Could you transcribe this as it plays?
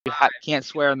can't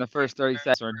swear in the first 30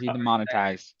 seconds or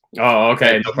demonetized. Oh, But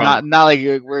okay, no it's problem. not like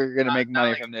we're gonna make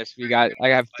money from this. I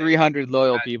have 300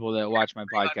 loyal people that watch my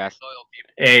podcast.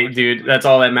 Hey, dude, that's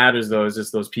all that matters though. Is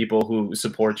just those people who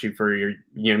support you for your,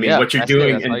 you know, what I mean, Yeah, what you're that's it.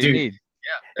 doing. That's all And you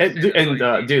dude,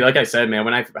 need. dude, like I said,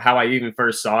 man, how I even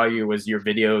first saw you was your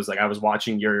videos. Like I was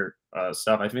watching your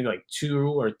stuff. I think like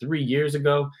 2 or 3 years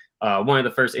ago. One of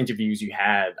the first interviews you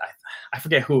had, I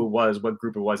forget who it was, what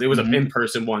group it was. It was an Mhm.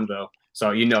 in-person one though,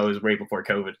 so it was right before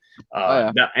COVID.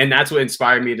 Oh yeah. And that's what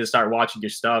inspired me to start watching your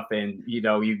stuff. And you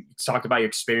talked about your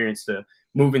experience to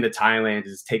moving to Thailand,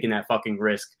 is taking that fucking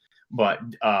risk. But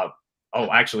oh,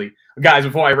 actually, guys,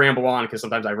 before I ramble on, because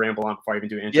sometimes I ramble on before I even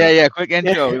do an intro. Yeah. Quick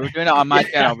intro. We were doing it on my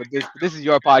channel, but this is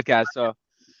your podcast, so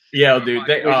Yeah, dude.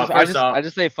 First off, I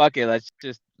just say fuck it. Let's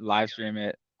just live stream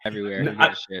it everywhere. Who gives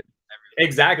a shit?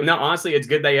 exactly. No, honestly, it's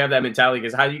good that you have that mentality,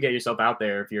 because how do you get yourself out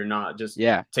there if you're not just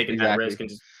Yeah, taking that exactly. risk and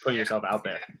just putting yourself out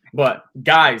there? But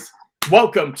guys,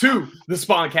 welcome to the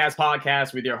Spawncast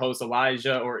podcast with your host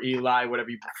Elijah, or Eli, whatever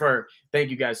you prefer. Thank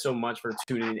you guys so much for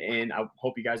tuning in. I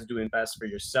hope you guys are doing best for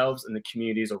yourselves and the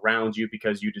communities around you,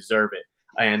 because you deserve it.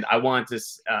 And I want to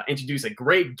introduce a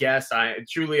great guest. I'm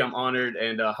honored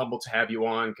and humbled to have you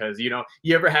on, because you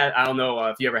ever had, I don't know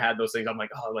if you ever had those things. I'm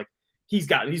like, oh, like he's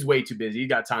way too busy. He's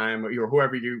got time, or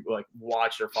whoever you like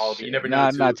watch or follow, but you never know. Nah,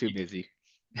 I'm not too busy.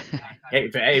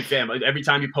 Hey, fam, every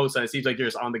time you post on, it seems like you're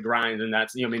just on the grind, and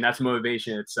that's, I mean, that's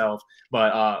motivation itself.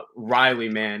 But Riley,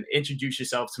 man, introduce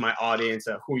yourself to my audience,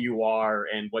 who you are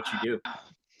and what you do.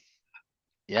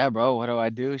 Yeah, bro. What do I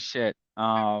do? Shit.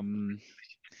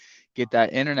 Get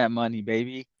that internet money,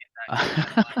 baby.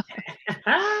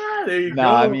 There you No,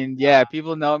 I go. mean, yeah,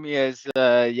 people know me as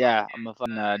I'm a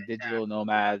fun digital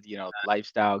nomad,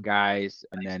 lifestyle guys,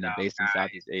 and then based in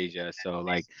Southeast Asia. So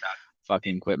like,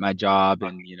 fucking quit my job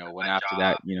and went after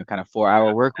that, kind of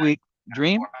 4-hour work week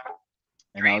dream,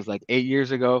 and that was like 8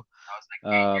 years ago.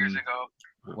 Um,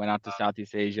 went out to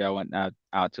Southeast Asia. I went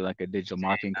out to like a digital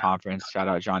marketing conference. Shout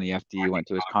out Johnny FD. Went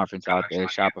to his conference out there.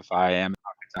 Shopify,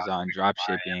 Amazon, drop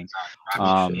shipping,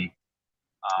 um,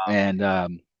 and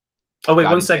Oh wait, got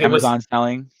one into second. Amazon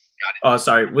selling. Oh,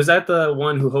 sorry. Was that the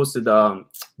one who hosted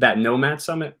that Nomad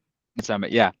Summit?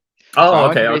 Summit, yeah. So Oh,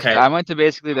 okay, okay. I went to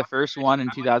basically the first one in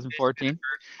 2014.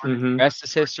 Mm-hmm. Rest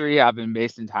is history. I've been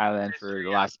based in Thailand for the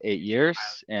last 8 years,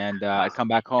 and I come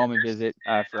back home and visit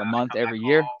for a month every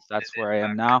year. So that's where I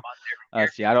am now,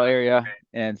 Seattle area.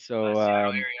 And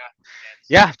so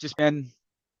yeah, just been.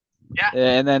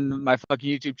 And then my fucking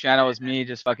YouTube channel is me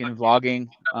just fucking vlogging,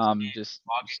 just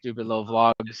stupid little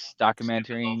vlogs,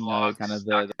 documenting kind of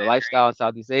the lifestyle of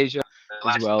Southeast Asia,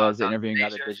 as well as interviewing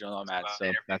other digital nomads.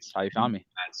 So that's how you found me.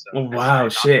 Wow,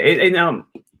 shit.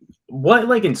 What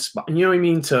like inspire, you know what I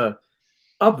mean, to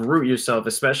uproot yourself,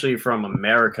 especially from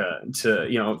America to,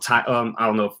 I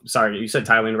don't know. Sorry, you said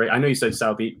Thailand, right? I know you said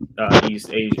Southeast East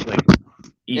Asia, like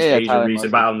East Yeah, Asia Thailand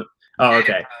region, but mostly. I don't know. Oh,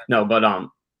 okay. No, but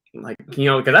like,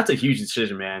 because that's a huge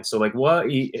decision, man. So like, what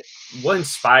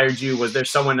inspired you? Was there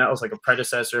someone else, like a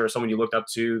predecessor or someone you looked up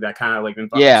to, that kind of like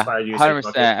Yeah, inspired you to say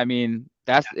fuck it? 100%. I mean,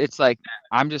 it's like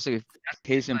I'm just a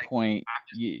case in point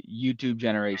YouTube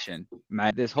generation.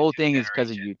 This whole thing is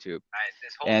because of YouTube,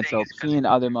 and so seeing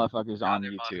other motherfuckers on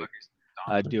YouTube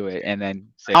do it, and then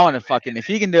say, I want to fucking, if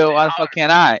he can do it, why the fuck can't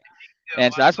I?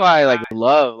 And so that's why I like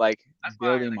love like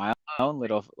building my own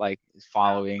little like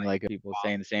following, like people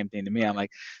saying the same thing to me. I'm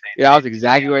like, yeah, I was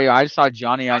exactly where you are. I just saw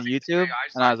Johnny on YouTube,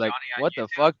 and I was like, what the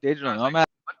fuck, digital nomad,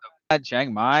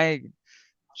 Chiang Mai,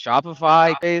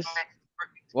 Shopify case,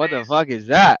 what the fuck is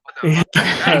that?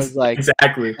 I was like,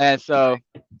 Exactly. and so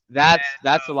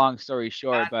that's a long story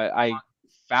short, but I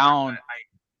found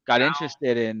got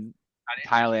interested in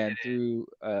Thailand through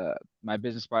my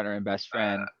business partner and best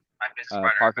friend.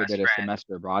 Parker did a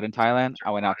semester abroad in Thailand. I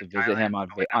went out to visit him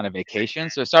on a vacation.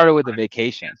 So it started with a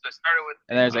vacation,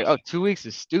 and then it's like, oh, 2 weeks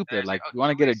is stupid. Like, you want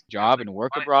to get a job and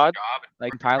work abroad,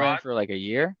 like in Thailand for like a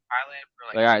year?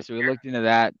 Like, all right, so we looked into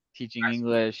that, teaching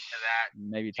English,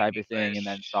 maybe type of thing, and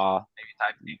then saw,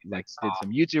 like, did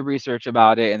some YouTube research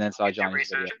about it, and then saw Johnny's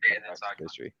video, and the rest is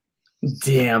history.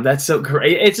 Damn, that's so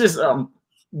great. It's just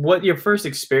what your first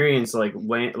experience like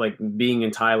being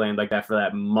in Thailand like that for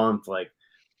that month, like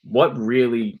what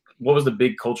was the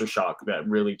big culture shock that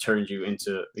really turned you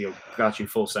into, got you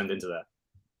full send into that?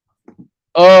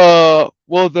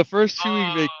 Well, the first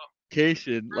 2 week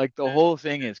vacation, like the whole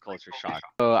thing is culture shock.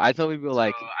 So I tell people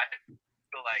like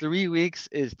 3 weeks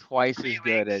is twice as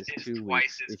good as 2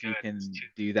 weeks if you can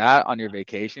do that on your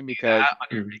vacation, because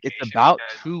it's about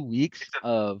 2 weeks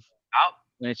of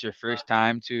when it's your first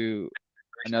time to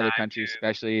another country,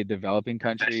 especially a developing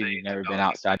country, and you've never been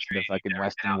outside the fucking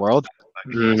Western world,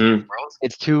 Mm-hmm.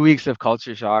 it's 2 weeks of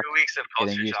culture shock,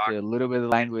 getting used to a little bit of the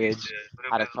language,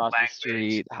 how to cross the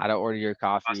street, how to order your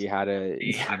coffee, how to,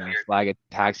 flag a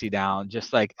taxi down,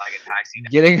 just like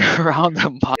getting around the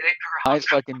mind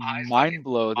fucking mind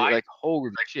blow that like,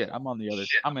 holy shit, I'm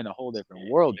in a whole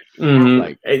different world. Mm-hmm.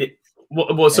 Like, and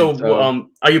So, so,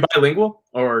 are you bilingual,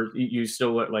 or you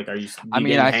still like? Are you I you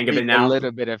mean, getting the I hang of speak it a now?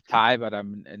 little bit of Thai, but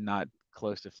I'm not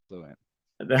close to fluent.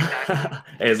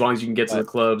 As long as you can get to the But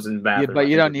clubs and yeah, bathroom, but I you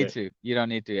think don't you're need good. to. You don't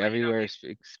need to. Everywhere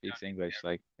speaks English.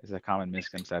 Like, it's a common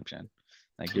misconception.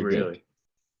 Like, you're good. Really?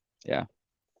 Yeah.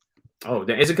 Oh,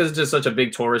 is it because it's just such a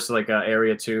big tourist like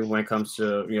area too when it comes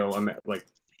to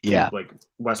Yeah. like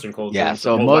Western culture Yeah. and stuff?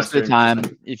 So Well, most of the Western.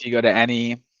 time, if you go to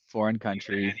any foreign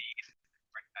country,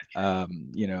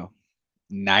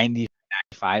 95%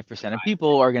 of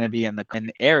people are going to be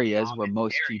in areas where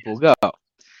most people go.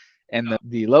 And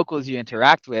the locals you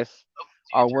interact with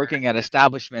are working at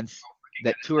establishments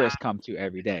that tourists come to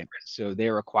every day. So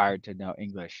they're required to know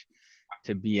English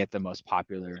to be at the most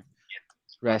popular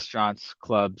restaurants,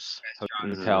 clubs,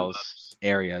 Mhm. hotels,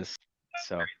 areas.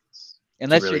 So To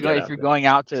unless really get if out you're there. going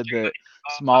out to the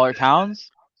smaller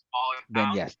towns,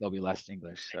 then yes, there'll be less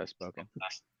English spoken.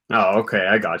 Oh, okay,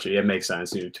 I got you. It makes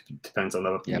sense. It depends on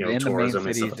the Yeah, but in the main tourism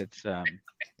and stuff. cities,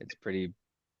 it's pretty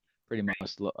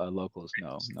most locals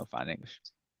know fine English.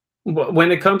 When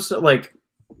it comes to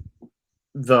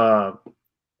the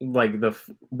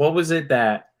what was it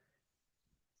that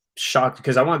shocked?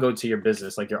 Because I want to go to your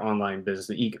business, like your online business.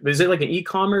 Is it like an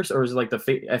e-commerce, or is it like the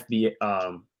FBA?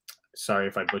 Sorry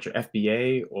if I butcher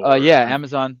FBA or Yeah,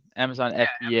 Amazon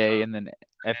FBA, and then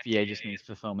FBA just means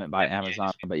fulfillment by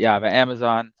Amazon. But yeah, but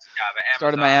Amazon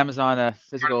started my Amazon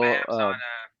physical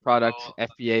product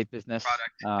FBA business,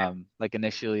 like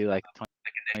initially like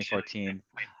 2014,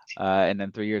 and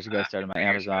then 3 years ago I started my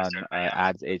Amazon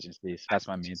ads agency. So that's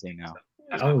my main thing now.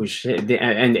 oh shit!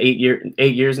 And 8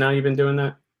 years now you've been doing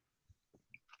that.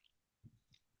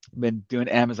 Been doing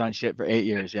Amazon shit for 8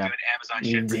 years. Yeah.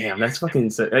 Damn, that's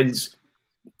fucking.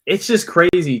 It's just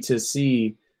crazy to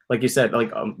see, like you said,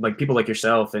 like people like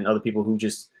yourself and other people who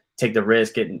just take the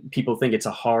risk. And people think it's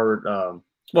a hard.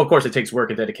 Well, of course, it takes work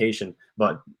and dedication,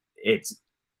 but it's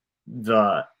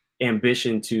the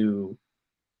ambition to,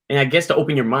 and I guess to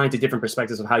open your mind to different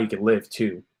perspectives of how you can live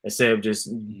too, instead of just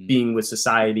Mhm. being with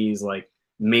society's like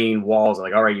main walls.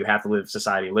 Like, all right, you have to live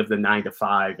society, live the 9 to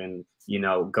 5, and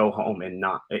go home and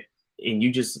not. And you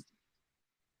just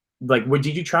like,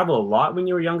 did you travel a lot when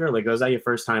you were younger? Like, was that your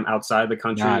first time outside the Nah,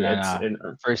 country? nah,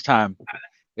 nah. First time.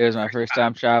 It was my first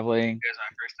time traveling.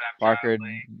 Parker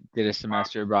did a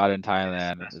semester abroad in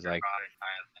Thailand. It was like,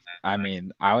 I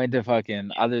mean, I went to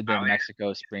fucking, other than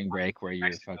Mexico spring break where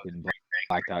you're fucking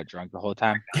blacked out drunk the whole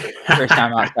time. First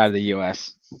time outside of the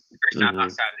US.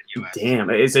 Mhm. Damn.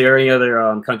 Is there any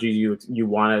other countries you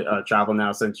want to travel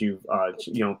now, since you've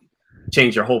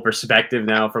changed your whole perspective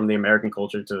now from the American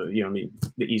culture to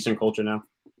the Eastern culture now?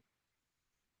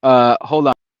 Hold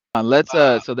on. Let's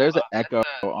so there's an echo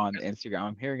on Instagram.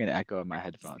 I'm hearing an echo in my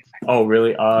headphones. Oh,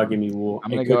 really? Give me wool.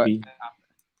 I'm It gonna could go. be.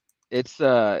 It's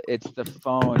the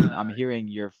phone. I'm hearing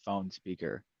your phone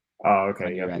speaker Oh, on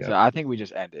okay. your Yep, end. So yep. I think we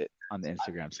just end it on the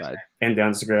Instagram side. And the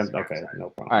Instagram. Okay, no All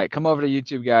problem. right, come over to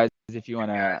YouTube, guys, if you want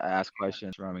to ask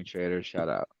questions. Roaming Trader, shout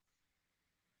out.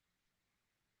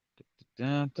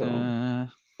 Dun, So,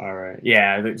 dun. all right.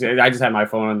 Yeah, I just had my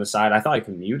phone on the side. I thought I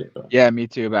could mute it, but Yeah, me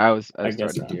too. But I was I guess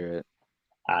starting not. to hear it.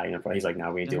 He's like,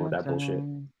 "Nah, we ain't dealing with Dun, that bullshit."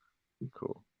 dun.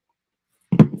 Cool.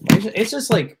 It's just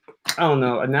like, I don't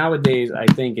know. Nowadays, I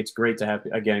think it's great to have,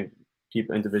 again,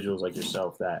 people, individuals like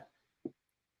yourself that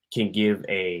can give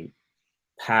a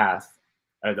path,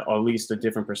 at least a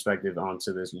different perspective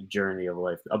onto this journey of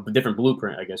life, a different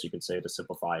blueprint, I guess you could say, to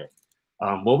simplify it.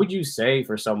 What would you say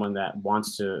for someone that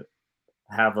wants to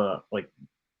have a like,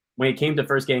 when it came to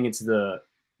first getting into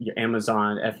your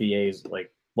Amazon FEAs,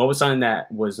 like, what was something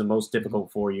that was the most difficult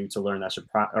for you to learn, that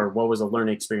surprise, or what was a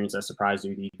learning experience that surprised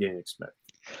you that you didn't expect?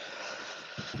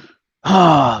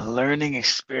 Oh, learning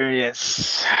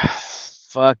experience.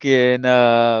 Fucking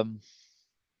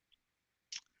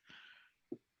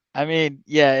I mean,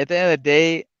 yeah, at the end of the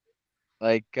day,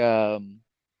 like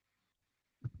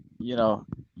you know,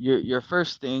 your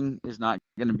first thing is not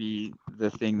gonna be the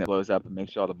thing that blows up and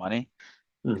makes you all the money.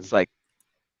 Mhm. It's like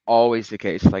always the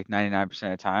case, like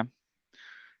 99% of the time.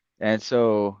 And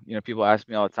so, people ask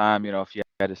me all the time, if you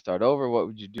had to start over, what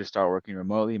would you do to start working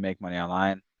remotely, make money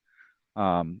online?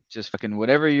 Just fucking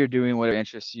whatever you're doing, whatever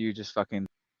interests you, just fucking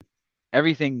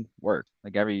everything works.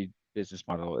 Like every business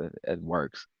model, it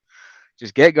works.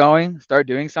 just get going, start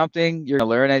doing something. You're gonna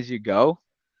learn as you go,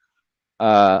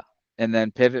 uh, and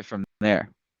then pivot from there.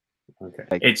 Okay.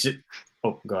 Like, It's just,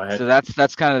 oh, go ahead. so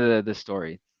that's kind of the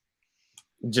story.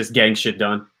 Just getting shit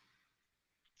done.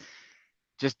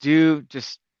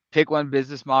 Just pick one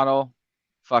business model,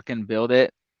 fucking build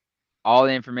it. All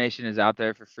the information is out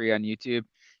there for free on YouTube.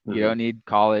 You Mhm. don't need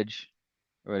college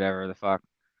or whatever the fuck.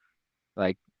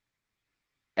 Like,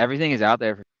 everything is out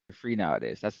there for free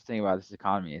nowadays. That's the thing about this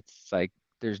economy. It's like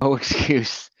there's no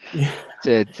excuse Yeah.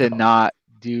 to not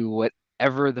do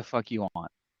whatever the fuck you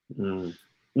want. Mm.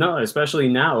 No, especially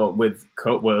now with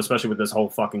well, especially with this whole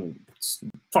fucking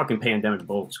pandemic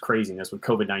bull craziness with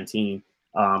COVID-19.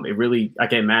 It really, I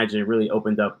can imagine, it really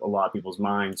opened up a lot of people's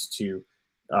minds to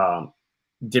um,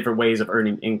 different ways of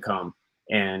earning income.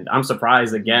 And I'm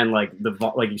surprised again, like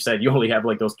like you said, you only have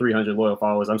like those 300 loyal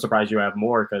followers. I'm surprised you have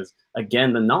more because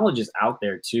again, the knowledge is out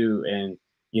there too. And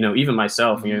you know, even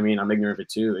myself, you know what I mean, I'm ignorant of it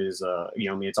too. Is you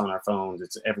know, I mean, it's on our phones,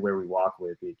 it's everywhere we walk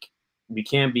with. We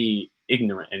can't be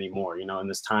ignorant anymore. You know, in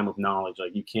this time of knowledge,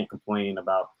 like you can't complain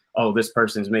about, oh, this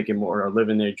person's making more or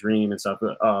living their dream and stuff. You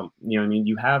know what I mean?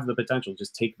 You have the potential.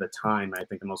 Just take the time. I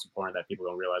think the most important that people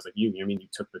don't realize, like you know what I mean? You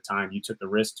took the time, you took the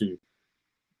risk to,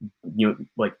 you know,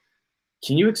 like,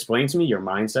 can you explain to me your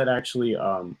mindset actually?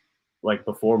 Like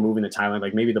before moving to Thailand,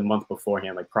 like maybe the month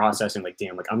beforehand, like processing, like,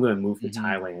 damn, like I'm going to move to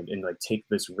Thailand and like take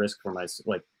this risk for my,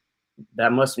 like,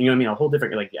 that must, you know what I mean? A whole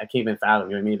different, like, I can't even fathom,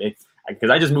 you know what I mean?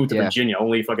 Because I just moved to Yeah. Virginia,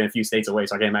 only fucking a few states away.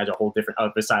 So I can imagine a whole different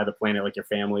other side of the planet, like your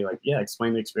family. Like, yeah,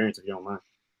 explain the experience if you don't mind.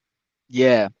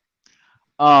 Yeah.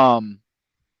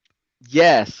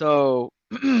 Yeah. So,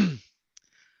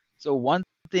 so one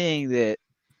thing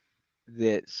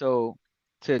so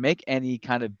to make any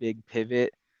kind of big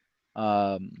pivot,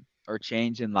 or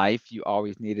change in life, you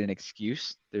always need an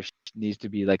excuse. There needs to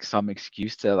be like some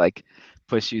excuse to like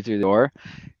push you through the door.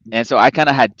 And so I kind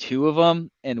of had two of them,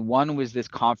 and one was this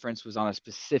conference was on a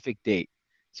specific date,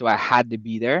 so I had to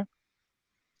be there.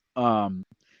 Um,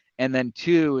 and then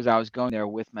two was I was going there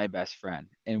with my best friend,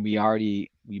 and we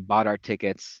bought our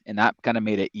tickets, and that kind of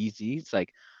made it easy. It's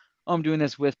like, oh, I'm doing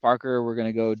this with Parker. We're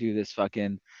gonna go do this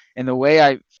fucking. And the way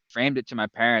I framed it to my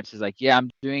parents is like, yeah, I'm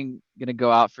gonna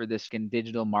go out for this fucking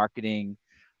digital marketing,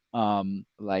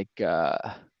 like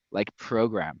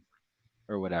program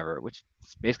or whatever, which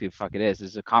basically fuck it is.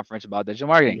 It's a conference about digital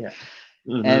marketing. Yeah.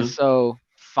 And Mm-hmm. so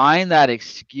find that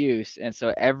excuse. And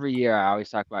so every year I always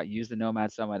talk about use the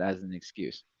Nomad Summit as an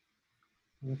excuse,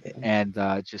 Okay. and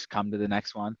just come to the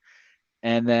next one.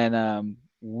 And then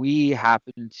we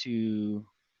happen to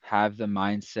have the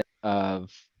mindset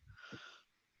of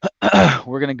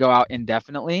we're going to go out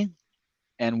indefinitely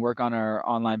and work on our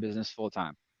online business full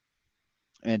time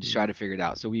and just try to figure it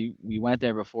out. So we went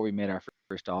there before we made our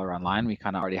first dollar online. We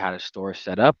kind of already had a store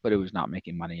set up, but it was not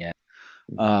making money yet.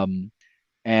 Um,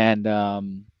 and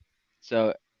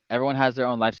So everyone has their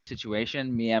own life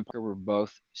situation. Me and Parker were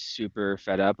both super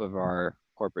fed up of our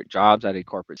corporate jobs. I did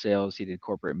corporate sales. He did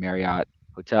corporate Marriott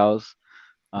hotels.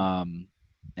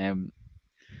 And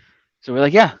so we're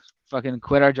like, yeah, fucking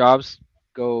quit our jobs,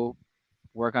 go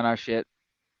work on our shit,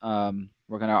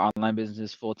 work on our online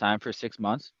businesses full time for 6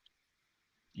 months.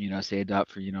 Saved up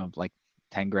for like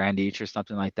 10 grand each or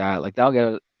something like that. Like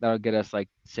that'll get us like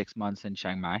 6 months in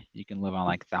Chiang Mai. You can live on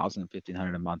like 1,000,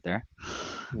 1,500 a month there,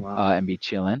 Wow. and be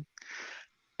chilling.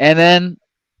 And then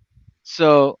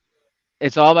so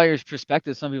it's all about your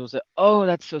perspective. Some people say, "Oh,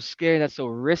 that's so scary. That's so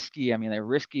risky." I mean, like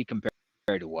risky compared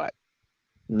to what?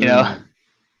 You know, Mm.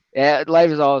 yeah, life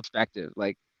is all perspective.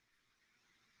 Like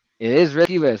it is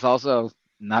risky, but it's also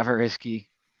not very risky.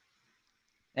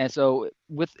 And so,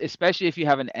 especially if you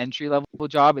have an entry level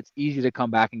job, it's easy to come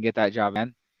back and get that job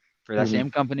again for that Mm-hmm. same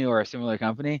company or a similar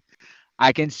company.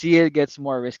 I can see it gets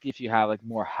more risky if you have like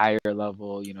more higher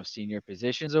level, senior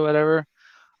positions or whatever.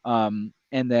 And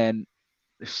then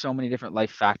there's so many different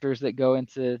life factors that go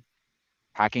into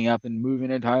packing up and moving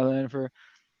to Thailand for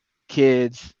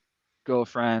kids,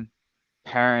 girlfriend,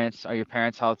 parents. Are your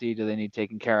parents healthy? Do they need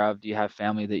taken care of? Do you have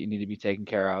family that you need to be taken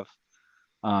care of?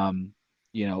 Um,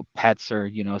 pets or,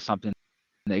 something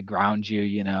that ground you,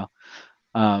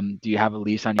 do you have a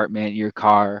lease on your apartment, your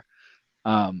car?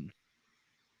 Um,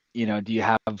 do you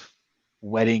have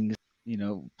weddings,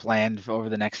 planned for over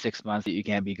the next 6 months that you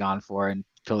can't be gone for and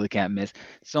totally can't miss?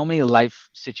 So many life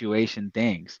situation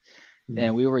things.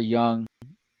 And we were young,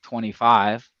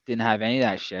 25, didn't have any of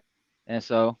that shit. And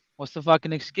so what's the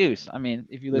fucking excuse? I mean,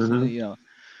 if you listen to, Mm-hmm.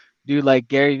 dude like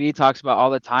Gary Vee talks about all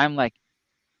the time, like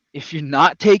if you're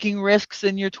not taking risks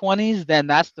in your 20s, then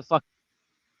that's the fucking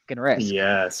risk.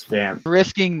 Yes, fam.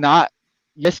 Risking not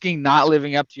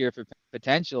living up to your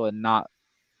potential and not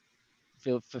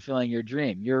fulfilling your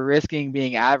dream. You're risking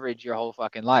being average your whole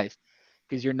fucking life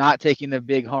because you're not taking the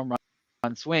big home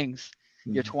run swings.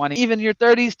 You're 20, even your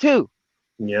 30s too.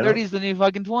 Yeah. 30 is the new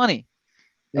fucking 20.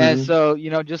 And Mhm.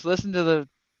 so, just listen to the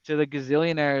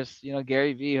gazillionaires,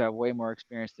 Gary Vee, who have way more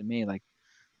experience than me. Like,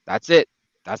 that's it.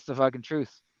 That's the fucking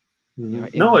truth.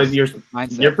 Mhm. In No, this you're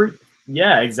mindset.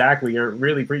 yeah, exactly. You're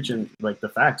really preaching like the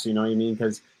facts. You know what I mean?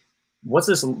 Because what's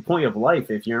this point of life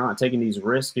if you're not taking these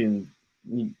risks? And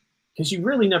because you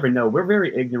really never know. We're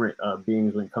very ignorant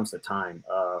beings when it comes to time.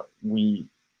 We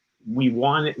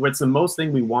want it. What's the most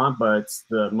thing we want, but it's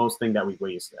the most thing that we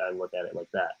waste. I look at it like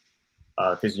that.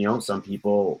 Because some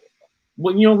people,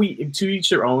 well, we to each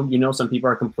their own. Some people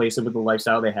are complacent with the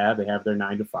lifestyle they have. They have their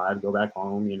 9 to 5, go back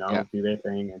home, Yeah. do their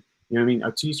thing, and you know what I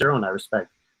mean. To each their own. I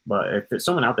respect. But if there's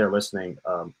someone out there listening,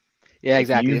 Yeah, if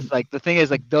exactly. you, It's like the thing is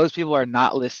like those people are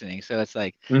not listening. So it's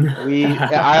like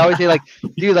I always say like,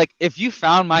 dude, like if you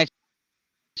found my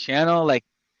channel, like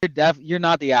you're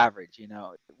not the average,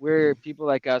 We're people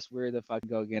like us, we're the fucking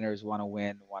go-getters, want to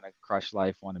win, want to crush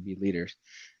life, want to be leaders.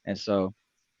 And so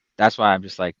that's why I'm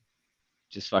just like,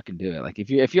 just fucking do it. Like if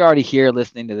you're already here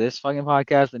listening to this fucking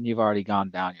podcast, then you've already gone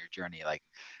down your journey. Like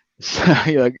so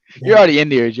you're already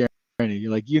into your journey.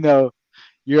 You're like,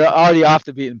 you're already off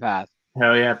the beaten path.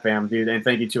 Hell yeah, fam, dude, and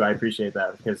thank you too. I appreciate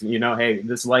that because hey,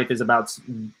 this life is about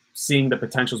seeing the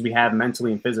potentials we have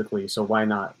mentally and physically. So why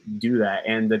not do that?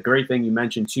 And the great thing you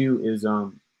mentioned too is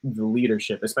the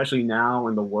leadership, especially now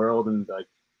in the world and like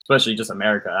especially just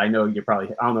America. I know you're probably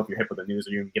I don't know if you're hip with the news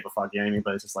or you give a fuck,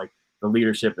 but it's just like the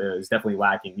leadership is definitely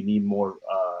lacking. You need more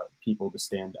people to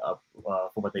stand up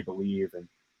for what they believe and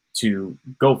to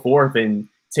go forth and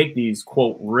take these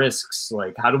quote risks.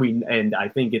 Like how do we, and I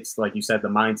think it's like you said, the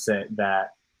mindset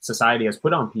that society has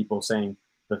put on people saying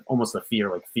that almost the fear,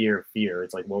 like fear.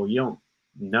 It's like, well, you don't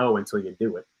know until you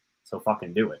do it, so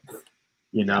fucking do it.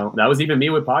 Yeah. That was even me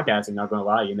with podcasting, not gonna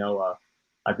lie.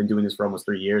 I've been doing this for almost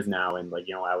 3 years now, and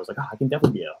I was like, I can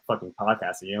definitely be a fucking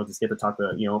podcaster, just get to talk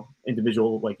to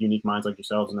individual like unique minds like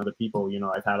yourselves and other people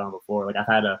I've had on before. Like I've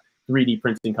had a 3D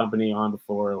printing company on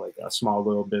before, like a small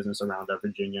little business around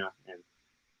Virginia, and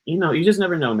you just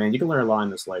never know, man. You can learn a lot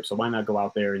in this life, so why not go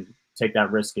out there and take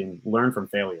that risk and learn from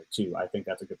failure too? I think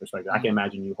that's a good perspective. I can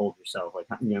imagine you hold yourself like,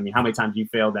 how many times you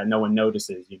failed that no one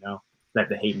notices, that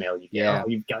the hate mail you get, Yeah. oh,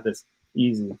 you've got this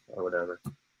easy or whatever.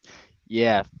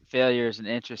 Yeah, failure is an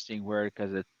interesting word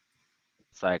because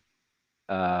it's like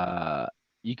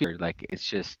you could like it's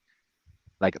just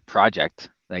like a project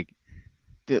like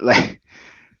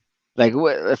like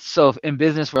what so in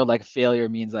business world like failure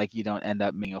means like you don't end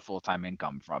up making a full-time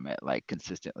income from it like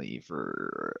consistently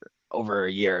for over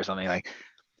a year or something. Like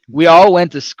we all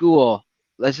went to school,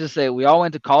 let's just say we all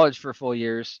went to college for 4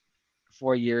 years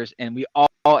and we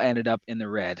all ended up in the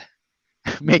red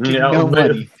making no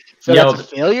money. So that's a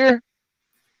failure.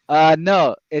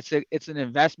 No, it's an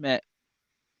investment.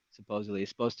 Supposedly, it's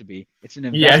supposed to be. It's an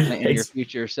investment in your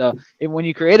future. So when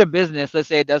you create a business, let's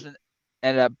say it doesn't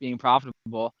end up being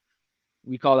profitable,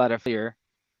 we call that a failure.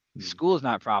 School is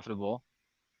not profitable,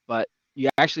 but you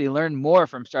actually learn more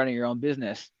from starting your own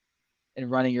business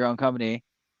and running your own company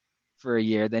for a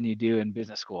year than you do in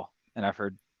business school. And I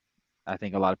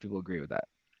think a lot of people agree with that.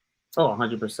 Oh,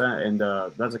 100%. And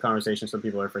that's a conversation some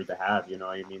people are afraid to have, what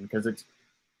I mean? Because it's,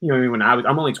 when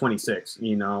I'm only 26,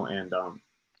 and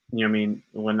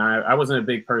when I wasn't a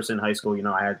big person in high school,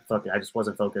 I just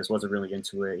wasn't focused, wasn't really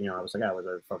into it. I was like, I was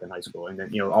a fucking high school. And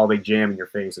then, all they jam in your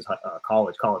face is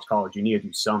college. You need to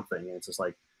do something. And it's just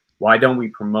like, why don't we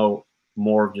promote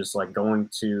more of just like going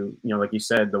to, like you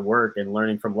said, the work and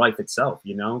learning from life itself,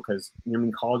 because,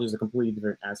 college is a completely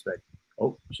different aspect.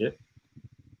 Oh, shit.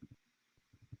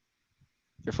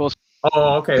 Your full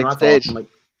Oh, okay, my fault. I'm like,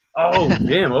 oh,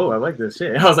 damn. Oh, I like this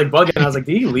shit. I was like bugging. I was like,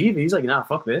 did he leave? He's like, nah,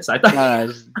 fuck this. I thought,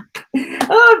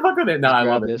 fuck with it. No, I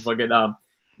love it. Fucking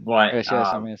but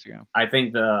on Instagram. I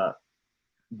think the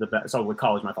best. So with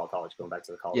college, my fault. Going back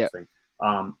to the college thing.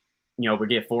 We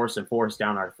get forced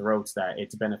down our throats that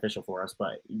it's beneficial for us,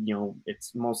 but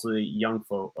it's mostly young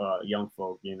folk,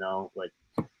 like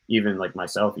even like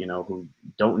myself, who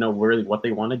don't know really what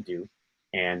they want to do.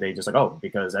 And they just like, oh,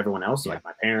 because everyone else, like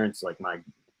my parents, like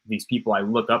these people I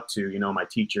look up to, my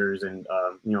teachers and,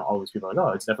 all these people are like,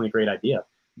 oh, it's definitely a great idea.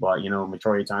 But,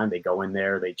 majority of the time they go in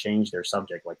there, they change their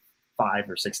subject like 5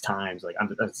 or 6 times. Like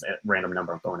that's a random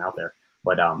number I'm throwing out there.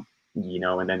 But, and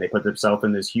then they put themselves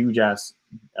in this huge ass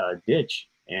ditch.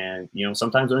 And,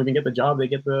 sometimes they don't even get the job. They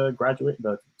get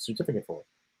the certificate for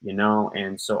it,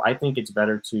 And so I think it's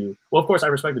better to, well, of course I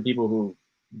respect the people who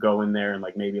go in there and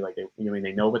like maybe like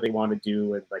they know what they want to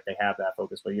do and like they have that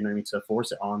focus, but you know what I mean, to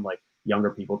force it on like younger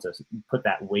people to put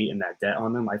that weight and that debt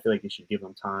on them, I feel like you should give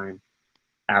them time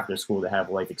after school to have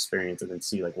life experience and then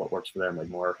see like what works for them, like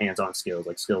more hands-on skills,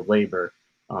 like skilled labor,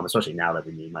 especially now that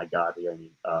we need, my God, you know what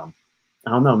I mean? I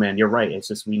don't know, man. You're right. It's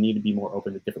just we need to be more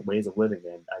open to different ways of living,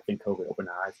 and I think COVID opened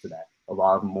our eyes to that a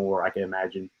lot more. I can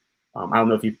imagine. I don't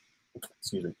know if you,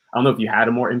 excuse me. I don't know if you had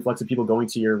a more influx of people going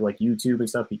to your like YouTube and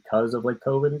stuff because of like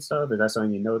COVID and stuff. Is that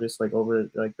something you noticed like over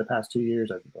like the past 2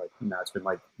 years? I think like no, it's been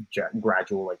like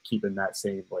gradual, like keeping that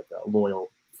same like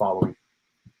loyal following.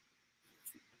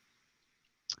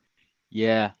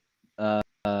 Yeah. I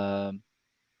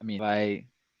mean, if I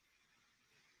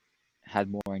had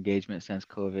more engagement since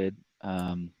COVID,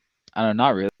 I don't know,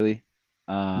 not really.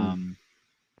 Mm.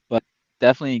 But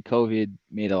definitely COVID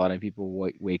made a lot of people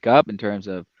wake up in terms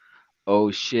of,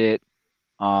 oh shit,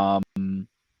 um,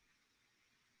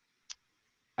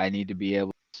 I need to be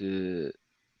able to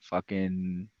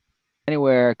fucking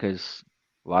anywhere because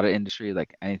a lot of industry,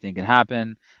 like anything can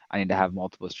happen. I need to have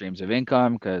multiple streams of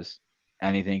income because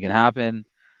anything can happen.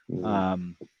 Mm.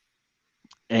 Um,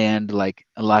 and like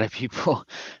a lot of people,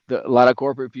 a lot of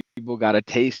corporate people got a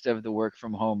taste of the work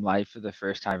from home life for the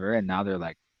first time ever, and now they're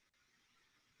like,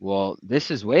 well,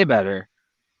 this is way better.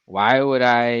 Why would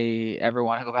I ever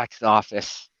want to go back to the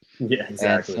office? Yeah, And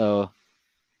exactly. so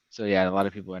yeah, a lot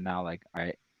of people are now like, all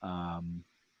right,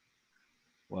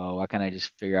 well, why can't I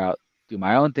just figure out, do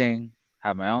my own thing,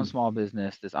 have my own small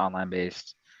business that's online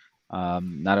based.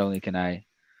 Not only can I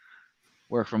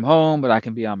work from home, but I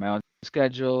can be on my own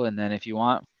schedule, and then if you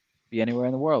want, be anywhere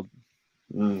in the world.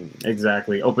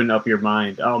 Exactly. Open up your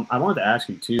mind. I wanted to ask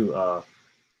you too,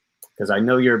 because I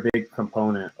know you're a big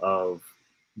component of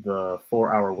the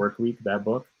 4 Hour Work Week, that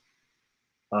book.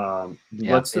 Yeah,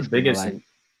 What's the basically my biggest life. thing?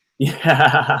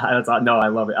 Yeah, that's no, I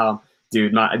love it.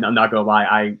 Dude, I'm not gonna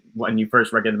lie. When you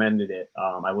first recommended it,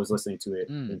 I was listening to it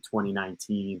Mm, in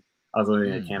 2019. I was living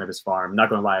in a mm, cannabis farm. Not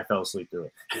gonna lie, I fell asleep through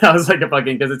it. I was like a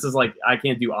fucking because it's just like I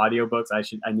can't do audiobooks.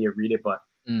 I need to read it. But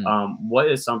mm. what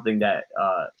is something that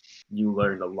you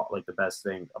learned a lot? Like the best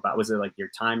thing about was it like your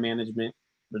time management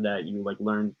that you like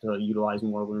learned to utilize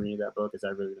more when reading that book? Is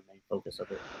that really the main focus of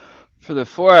it? For the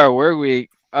 4 hour work week,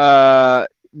 I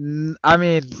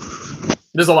mean,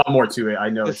 There's a lot more to it. I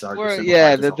know the it's hard to four, simplify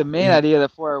yeah, just the all. main idea of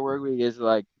the 4 hour work week is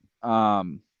like,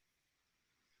 um,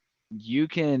 you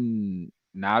can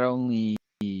not only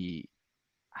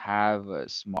have a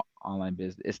small online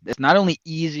business, it's not only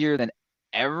easier than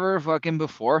ever fucking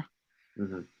before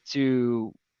Mhm.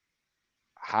 to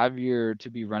to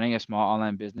be running a small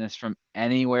online business from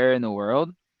anywhere in the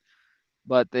world,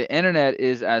 but the internet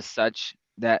is as such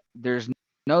that there's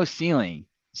no ceiling.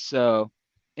 So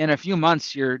in a few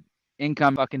months, your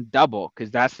income fucking double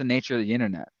because that's the nature of the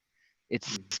internet.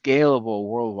 It's scalable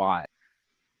worldwide.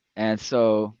 And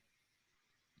so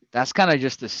that's kind of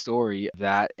just the story of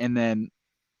that. And then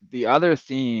the other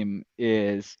theme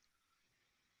is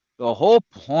the whole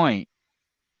point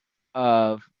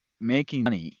of making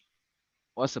money.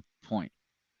 What's the point?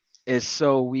 Is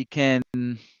so we can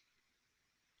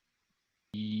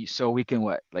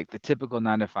what, like the typical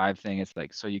 9 to 5 thing is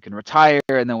like, so you can retire,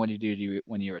 and then when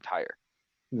you retire,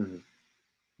 Mhm.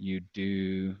 you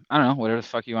do, I don't know, whatever the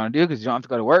fuck you want to do because you don't have to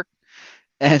go to work.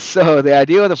 And so the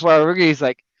idea of the 4 hour work is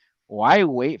like, why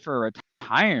wait for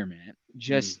retirement? Mhm.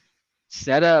 Just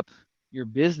set up your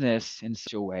business in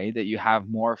such a way that you have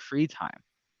more free time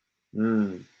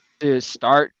Mm. to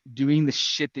start doing the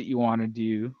shit that you want to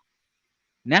do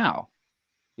now.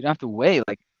 You don't have to wait.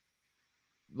 Like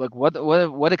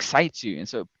what excites you? And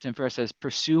so Tim Ferriss says,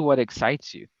 pursue what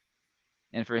excites you.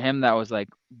 And for him, that was like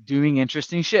doing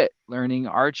interesting shit, learning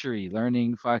archery,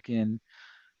 learning fucking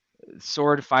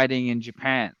sword fighting in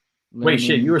Japan, Wait,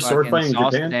 shit! You learning were sword fucking fighting in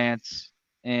salsa Japan? dance.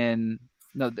 And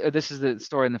no, this is the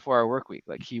story in the 4 hour work week.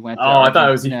 Like he went to Oh, I thought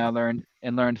it was you. Argentina,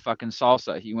 learned fucking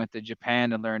salsa. He went to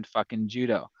Japan and learned fucking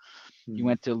judo. He Mhm.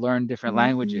 went to learn different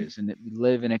languages and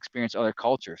live and experience other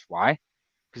cultures. Why?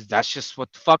 Because that's just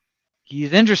what the fuck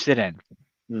he's interested in.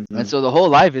 And Mhm. so the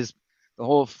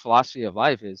whole philosophy of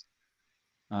life is,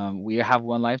 we have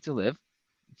one life to live.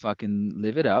 Fucking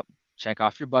live it up. Check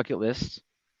off your bucket list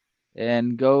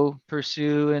and go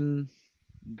pursue and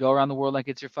go around the world like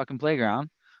it's your fucking playground.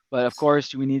 But of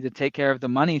course, we need to take care of the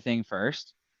money thing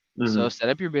first. So Mhm. set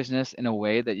up your business in a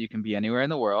way that you can be anywhere in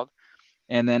the world,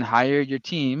 and then hire your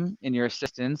team and your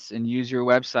assistants and use your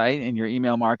website and your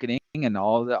email marketing and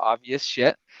all the obvious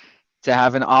shit to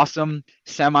have an awesome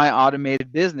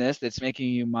semi-automated business that's making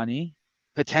you money,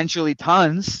 potentially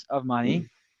tons of money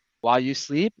while you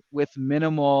sleep with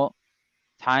minimal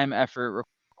time effort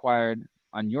required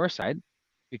on your side.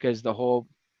 because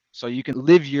so you can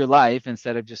live your life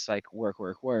instead of just like work,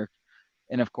 work, work.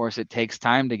 And of course, it takes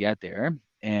time to get there.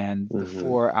 And the Mm-hmm.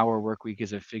 4-hour work week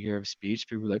is a figure of speech.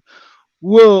 People are like,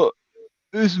 well,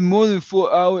 it's more than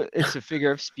 4 hours. It's a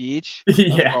figure of speech, a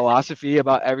Yeah. philosophy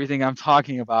about everything I'm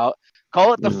talking about.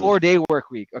 Call it the Mm-hmm. 4-day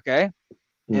work week, okay? And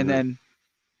Mm-hmm. then,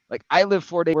 like, I live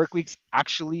 4-day work weeks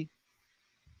actually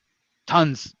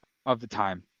tons of the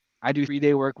time. I do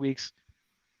 3-day work weeks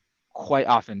quite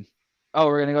often. Oh,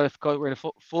 we're gonna we're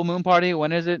gonna full moon party.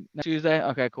 When is it? Next Tuesday.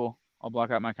 Okay, cool. I'll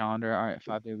block out my calendar. All right,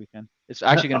 5-day weekend. It's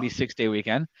actually gonna be 6-day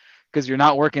weekend because you're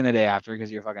not working the day after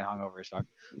because you're fucking hungover as fuck.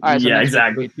 All right, so Yeah, next week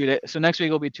will exactly. be 2 day. So next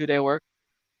week will be 2-day work,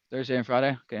 Thursday and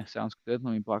Friday. Okay, sounds good.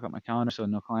 Let me block out my calendar so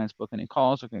no clients book any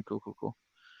calls. Okay, cool, cool, cool.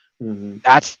 Mm-hmm.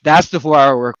 That's the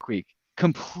 4-hour work week.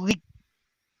 Complete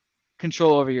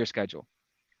control over your schedule.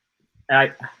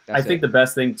 I That's think it. the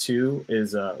best thing too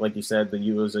is like you said, the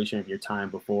utilization of your time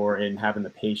before and having the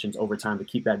patience over time to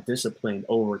keep that discipline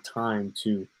over time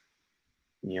to,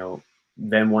 you know,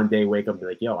 then one day wake up and be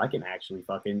like, yo, I can actually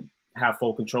fucking have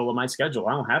full control of my schedule.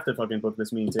 I don't have to fucking book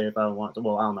this meeting today if I don't want to.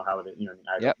 Well, I don't know how it is, I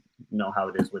don't Yep. know how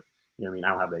it is with, I don't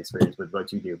have the experience with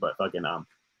what you do, but fucking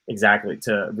exactly,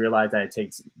 to realize that it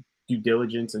takes due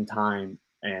diligence and time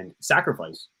and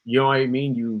sacrifice. You know what I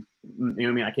mean? You know what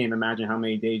I mean? I can't imagine how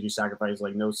many days you sacrifice,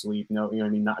 like no sleep, no,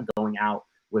 not going out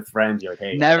with friends. You're like,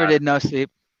 hey, I Never got, did no sleep.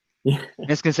 yeah,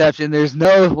 Misconception. There's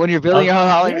no when you're building your own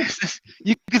holiday yeah, business,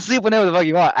 you can sleep whenever the fuck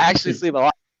you want. I actually sleep a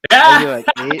lot. I do yeah.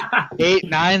 like 8,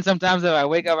 9. Sometimes if I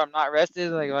wake up, I'm not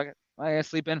rested. Like I gotta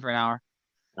sleep in for an hour.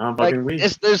 I'm Like fucking weak.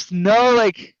 there's no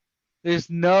like, there's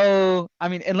no. I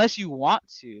mean, unless you want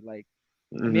to. Like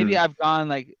maybe Mm-hmm. I've gone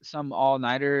like some all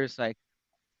nighters. Like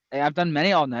I've done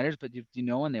many all nighters, but do you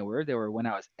know when they were? They were when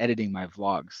I was editing my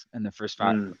vlogs in the first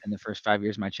 5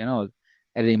 years of my channel, I was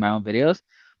editing my own videos.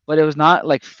 But it was not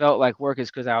like felt like work, is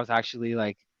because I was actually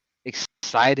like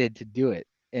excited to do it.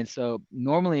 And so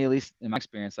normally, at least in my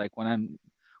experience, like when I'm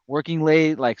working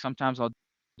late, like sometimes I'll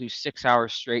do 6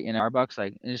 hours straight in Starbucks,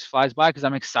 like it just flies by because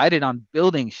I'm excited on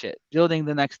building shit, building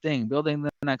the next thing, building the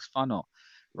next funnel,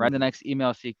 writing the Mm-hmm. next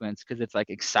email sequence because it's like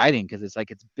exciting because it's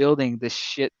like it's building this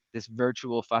shit, this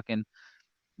virtual fucking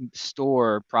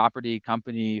store, property,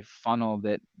 company, funnel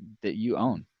that you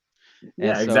own. And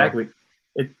Yeah, so exactly.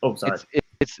 Oh, sorry.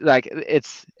 it's like it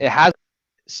has.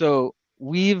 So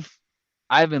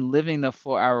I've been living the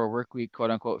 4-hour work week,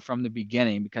 quote unquote, from the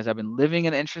beginning because I've been living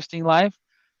an interesting life,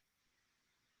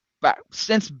 but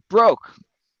since broke.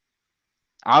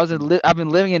 I've been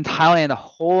living in Thailand the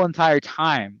whole entire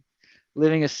time,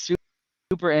 living a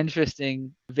super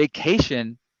interesting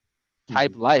vacation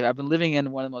type Mm-hmm. life. I've been living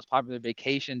in one of the most popular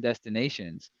vacation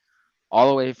destinations, all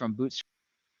the way from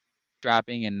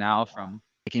bootstrapping and now from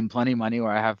making plenty of money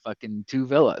where I have fucking 2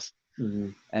 villas. Mm-hmm.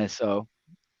 And so,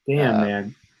 Damn, uh,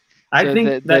 man. I so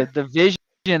think that. the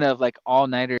vision of like all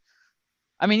nighters.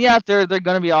 I mean, yeah, they're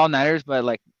gonna be all nighters, but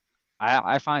like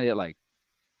I find it like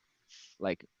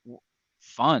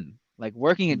fun. Like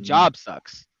working a Mm-hmm. job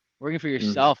sucks. Working for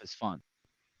yourself is fun.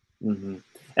 Mm-hmm.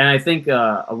 And I think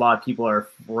a lot of people are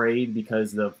afraid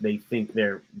because they think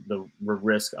they're the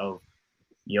risk of,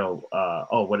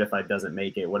 oh, what if I doesn't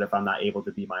make it? What if I'm not able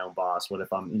to be my own boss? What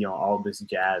if I'm, all this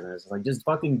jazz? And it's like, just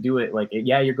fucking do it. Like,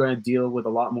 yeah, you're going to deal with a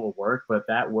lot more work, but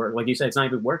that work, like you said, it's not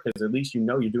even work because at least you're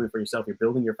doing it for yourself. You're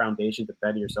building your foundation to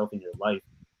better yourself in your life.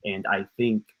 And I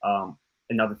think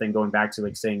another thing, going back to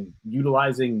like saying,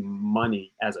 utilizing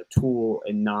money as a tool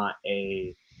and not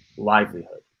a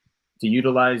livelihood, to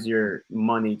utilize your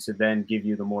money to then give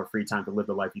you the more free time to live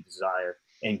the life you desire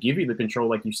and give you the control,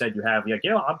 like you said you have. You're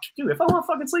like, dude, if I want to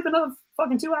fucking sleep another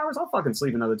fucking 2 hours, I'll fucking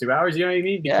sleep another 2 hours. You know what I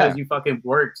mean? Because Yeah, you fucking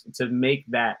worked to make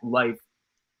that life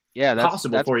yeah,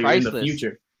 possible that's for you in the priceless.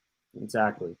 future.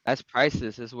 Exactly. That's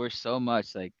priceless. It's worth so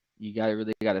much. Like you gotta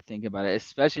really gotta think about it.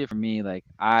 Especially for me, like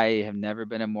I have never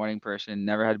been a morning person,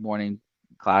 never had morning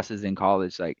classes in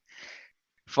college. Like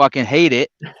fucking hate it.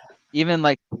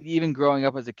 Even growing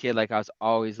up as a kid, like I was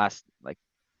always like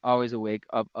always awake,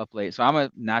 up late. So I'm a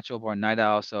natural born night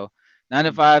owl. So 9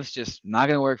 to 5's just not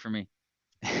gonna work for me.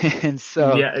 And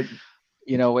so, Yeah.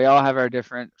 we all have our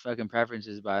different fucking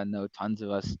preferences, but I know tons of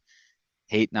us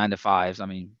hate 9 to 5's. I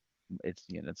mean,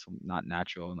 that's not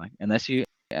natural. Like unless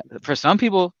for some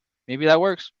people, maybe that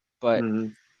works, but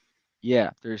Mhm.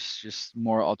 yeah, there's just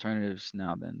more alternatives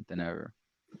now than ever.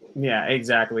 Yeah,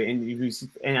 exactly.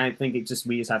 And I think we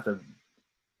just have to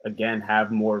again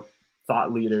have more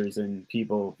thought leaders and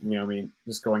people,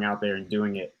 just going out there and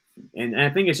doing it. And I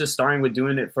think it's just starting with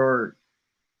doing it for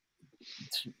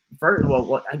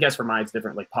well, I guess for mine it's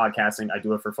different. Like podcasting, I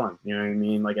do it for fun. You know what I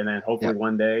mean? Like, and then hopefully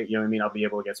one day, you know what I mean, I'll be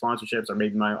able to get sponsorships, or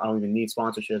maybe I don't even need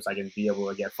sponsorships. I can be able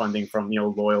to get funding from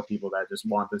loyal people that just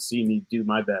want to see me do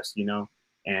my best.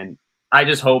 And I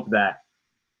just hope that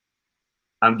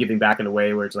I'm giving back in a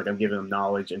way where it's like I'm giving them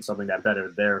knowledge and something that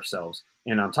better their selves.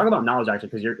 And I'm talking about knowledge actually,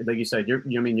 because you're like you said, you're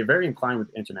very inclined with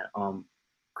the internet.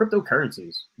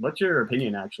 Cryptocurrencies. What's your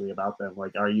opinion actually about them?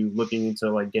 Like, are you looking into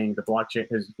like getting the blockchain?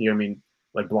 Because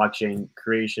like blockchain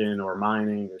creation or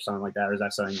mining or something like that, or is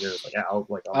that something you're just like, yeah,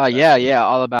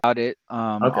 all about it.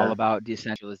 Okay. All about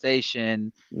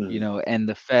decentralization, Mm. and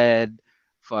the Fed,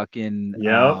 fucking,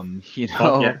 Yep.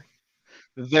 Yeah.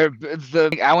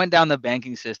 I went down the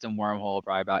banking system wormhole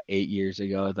probably about 8 years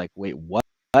ago. It's like, wait, what?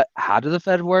 How do the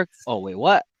Fed work? Oh, wait,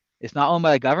 what? It's not owned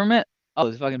by the government? Oh,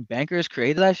 those fucking bankers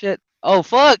created that shit? Oh,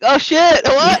 fuck. Oh, shit.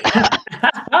 What?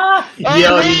 Oh,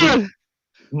 man.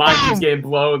 Mine keeps getting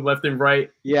blown left and right.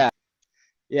 Yeah.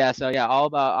 So yeah, all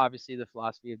about obviously the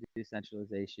philosophy of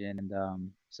decentralization,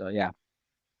 and so yeah.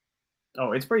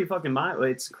 Oh, it's pretty fucking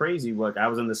it's crazy. Look, I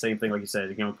was in the same thing, like you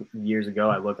said, years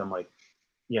ago. I'm like,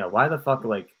 yeah, why the fuck,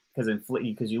 like,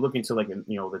 because you look into like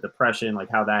the depression, like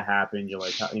how that happened. You're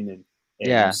like, and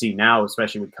you see now,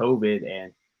 especially with COVID,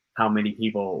 and how many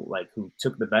people like who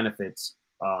took the benefits,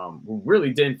 who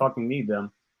really didn't fucking need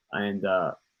them, and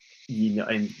what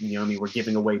I mean, we're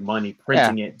giving away money,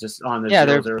 printing it just on the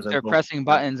they're pressing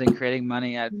buttons and creating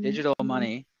money at digital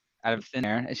money out of thin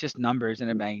air. It's just numbers in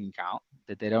a banking account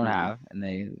that they don't have,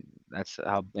 and that's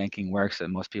how banking works,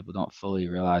 and most people don't fully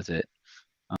realize it.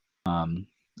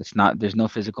 There's no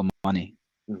physical money.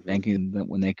 Banking,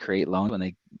 when they create loans, when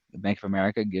the Bank of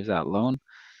America gives out loan,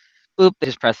 boop, they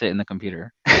just press it in the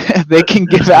computer. They can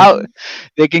give out.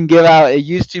 It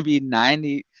used to be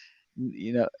 90.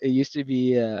 It used to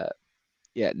be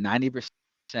 90%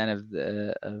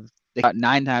 they got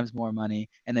 9 times more money.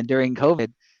 And then during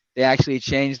COVID, they actually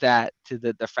changed that to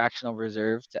the fractional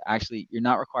reserve to actually you're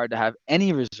not required to have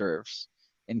any reserves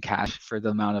in cash for the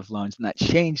amount of loans, and that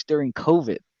changed during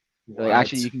COVID. So like,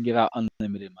 actually, you can give out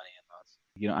unlimited money in loans.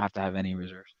 You don't have to have any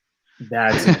reserves.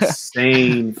 That's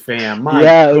insane, fam. My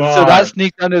God. So that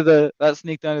sneaked under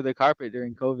the carpet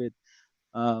during COVID.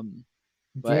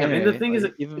 But anyway, and the thing is,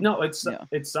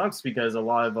 it sucks because a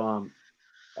lot of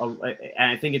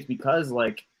and I think it's because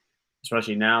like,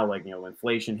 especially now, like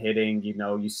inflation hitting,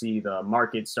 you see the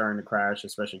market starting to crash,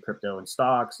 especially crypto and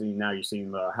stocks, and now you're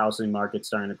seeing the housing market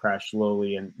starting to crash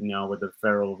slowly, and with the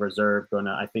Federal Reserve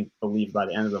believe by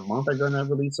the end of the month they're going to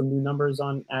release some new numbers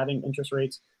on adding interest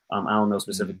rates. I don't know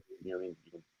specifically, you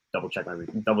can double check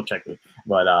me,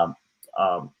 but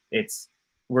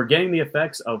we're getting the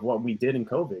effects of what we did in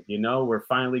COVID. We're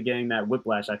finally getting that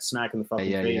whiplash, that smack in the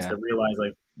fucking face to realize,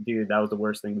 like, dude, that was the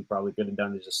worst thing we probably could have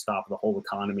done, to just stop the whole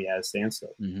economy at a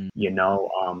standstill.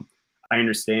 I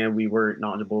understand we weren't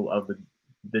knowledgeable of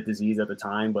the disease at the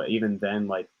time, but even then,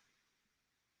 like,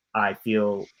 I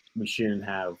feel we shouldn't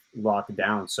have locked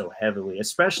down so heavily,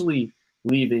 especially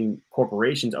leaving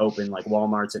corporations open like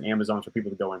Walmarts and Amazons for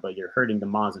people to go in, but you're hurting the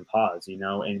moms and pops,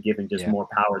 and giving just more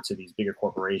power to these bigger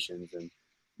corporations, and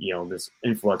this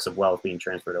influx of wealth being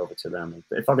transferred over to them.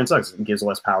 It fucking sucks. It gives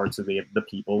less power to the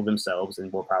people themselves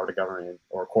and more power to government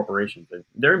or corporations. And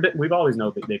we've always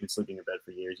known that they've been sleeping in bed for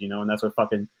years, and that's what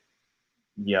fucking,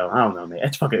 I don't know, man.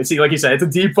 It's fucking, see, like you said, it's a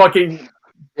deep fucking.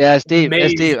 Yeah, it's deep.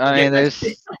 It's deep. I mean,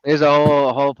 there's a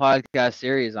whole podcast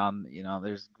series on,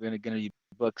 there's gonna be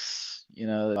books,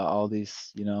 all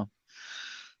these,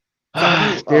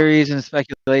 theories and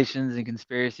speculations and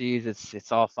conspiracies.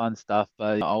 It's all fun stuff,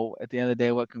 but at the end of the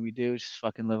day, what can we do? Just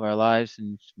fucking live our lives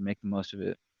and make the most of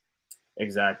it.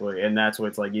 Exactly. And that's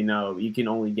what's like, you can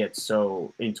only get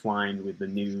so entwined with the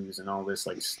news and all this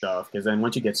like stuff, because then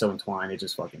once you get so entwined, it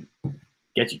just fucking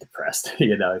gets you depressed.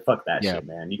 Fuck that shit,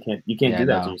 man. You can't do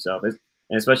that to yourself, and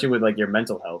especially with like your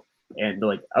mental health. And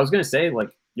like I was gonna say,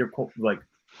 like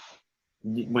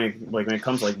when it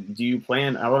comes, like, do you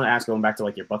plan? I want to ask, going back to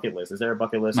like your bucket list. Is there a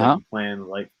bucket list that you plan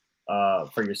like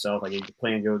for yourself? Like, you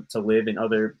plan to live in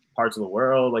other parts of the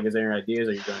world? Like, is there any ideas?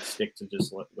 Or are you going to stick to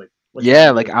just like?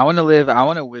 I want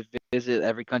to visit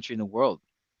every country in the world.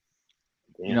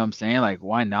 Damn. You know what I'm saying? Like,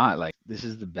 why not? Like, this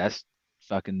is the best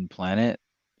fucking planet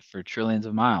for trillions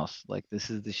of miles. Like, this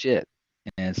is the shit.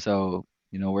 And so,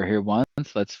 we're here once.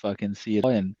 Let's fucking see it all.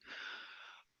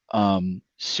 And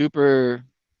super,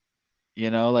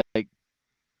 like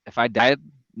if I died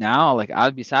now, like,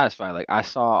 I'd be satisfied. Like, I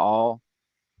saw all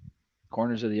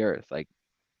corners of the earth, like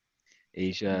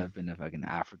Asia. I've been to fucking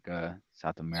Africa,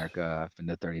 South America. I've been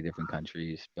to 30 different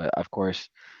countries. But of course,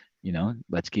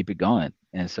 let's keep it going.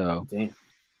 And so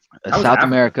South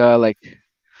America, like,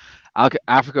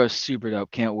 Africa is super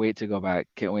dope. Can't wait to go back.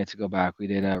 Can't wait to go back. We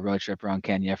did a road trip around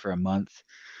Kenya for a month.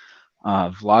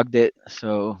 Vlogged it,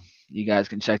 so you guys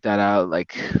can check that out.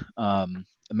 Like,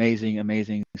 amazing,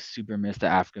 amazing. Super miss the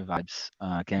African vibes.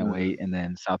 Can't Mhm. wait. And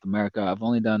then South America. I've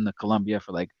only done the Colombia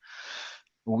for like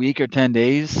a week or 10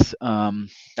 days.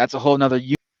 That's a whole nother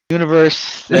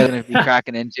universe that I'm gonna be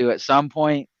cracking into at some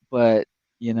point. But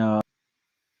you know,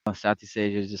 Southeast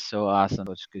Asia is just so awesome,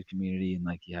 such a good community, and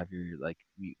like you have your like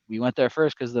we went there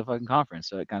first because of the fucking conference,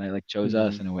 so it kind of like chose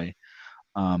us Mhm. in a way.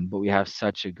 But we have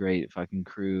such a great fucking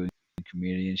crew and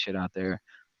community and shit out there.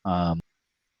 Um,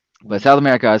 but South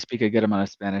America, I speak a good amount of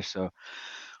Spanish, so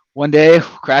one day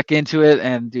crack into it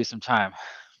and do some time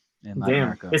in Latin Damn,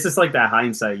 America. it's just like that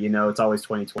hindsight, you know. It's always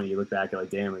 2020. You look back, you're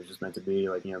like, damn, it was just meant to be.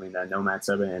 Like, you know, what I mean, that Nomad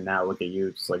 7, and now look at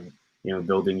you, just like, you know,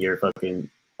 building your fucking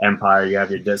empire. You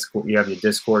have your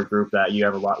Discord group that you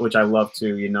have a lot, which I love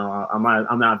too. You know,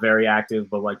 I'm not very active,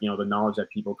 but like, you know, the knowledge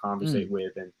that people conversate Mm.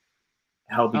 with and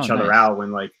help Oh, each other nice. out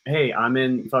when like, hey, I'm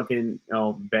in fucking, you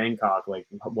know, Bangkok. Like,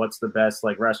 what's the best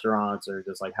like restaurants, or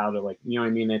just like how to, like, you know what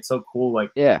I mean? It's so cool.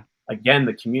 Like, Yeah, again,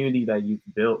 the community that you've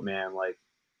built, man. Like,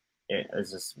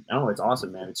 it's just, oh, it's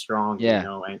awesome, man. It's strong, and you yeah.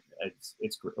 know, and it's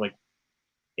like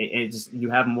it's you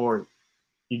have more.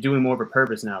 You're doing more of a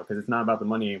purpose now because it's not about the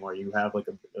money anymore. You have like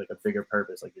a bigger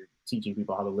purpose. Like, you're teaching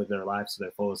people how to live their lives to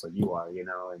their fullest, like you are, you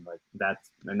know, and like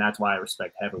that's why I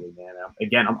respect heavily, man.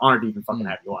 Again, I'm honored to even fucking Mm.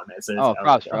 have you on, man. So Oh, I was like,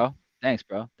 props, oh, bro. Thanks,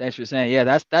 bro. Thanks for saying. Yeah,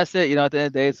 that's it. You know, at the end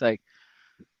of the day, it's like,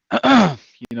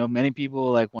 you know, many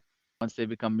people like once they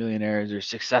become millionaires or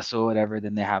successful, whatever,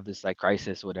 then they have this like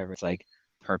crisis, whatever. It's like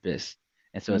purpose,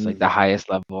 and so it's like the mm-hmm, highest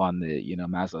level on the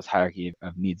Maslow's hierarchy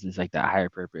of needs is like that higher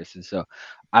purpose. And so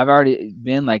I've already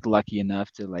been like lucky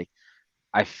enough to like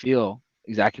I feel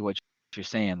exactly what you're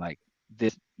saying. Like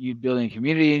this, you building a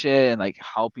community and shit, and like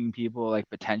helping people like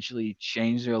potentially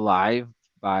change their life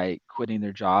by quitting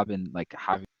their job and like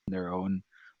having their own,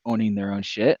 owning their own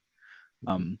shit.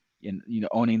 And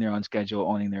owning their own schedule,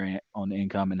 owning their own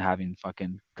income, and having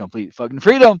fucking complete fucking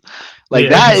freedom. Like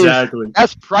yeah, exactly.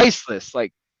 that's priceless.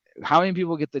 Like how many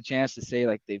people get the chance to say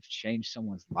like they've changed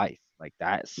someone's life? Like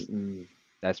Mm-hmm.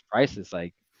 that's priceless.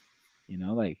 Like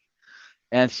like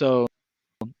and so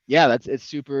yeah, that's it's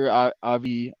super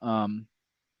obvi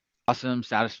awesome,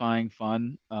 satisfying,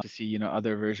 fun to see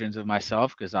other versions of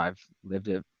myself because I've lived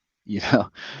it you know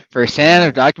firsthand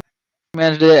or Yeah,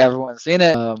 documented it. Everyone's seen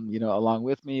it along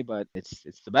with me, but it's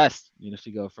the best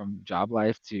to go from job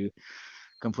life to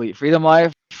complete freedom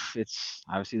life. It's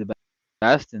obviously the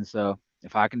best, and so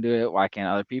if I can do it, why can't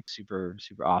other people? Super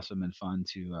super awesome and fun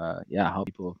to help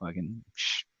people fucking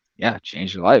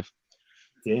change their life.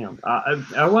 damn.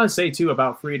 I want to say too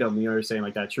about freedom. You were saying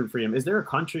like that true freedom. Is there a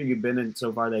country you've been in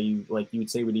so far that you would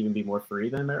say would even be more free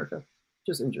than America?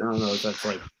 Just in general, I don't know if that's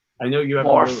like, I know you have a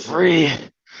More little. free.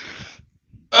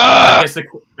 I Uh,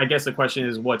 guess the question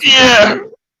is what's more yeah, free.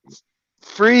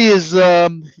 free is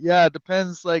it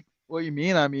depends like what you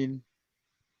mean. I mean,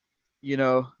 you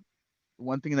know,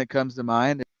 one thing that comes to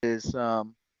mind is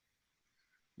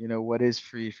what is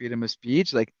free? Freedom of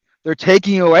speech. Like they're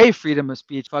taking away freedom of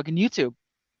speech. Fucking YouTube.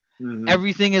 Mm-hmm.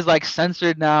 Everything is like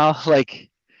censored now. Like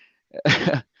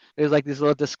there's like this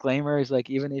little disclaimer. It's like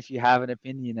even if you have an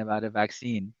opinion about a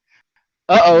vaccine,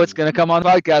 it's Mm-hmm. gonna come on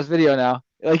podcast video now.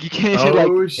 Like you can't even like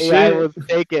Oh AI shit! will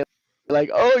take it. Like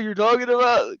you're talking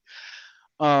about.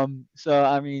 So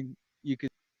I mean, you could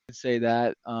say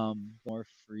that more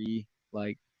free.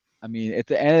 Like, I mean, at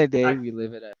the end of the day, I, we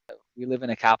live in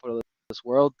a capitalist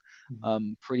world.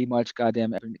 Pretty much,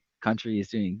 goddamn every country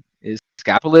is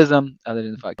capitalism, other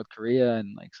than like North Korea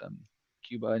and like some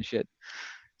Cuba and shit.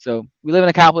 So we live in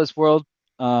a capitalist world.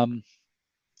 Um,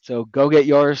 so go get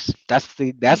yours. That's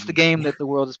the game that the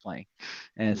world is playing,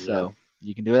 and yeah. so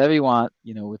you can do whatever you want,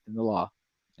 within the law,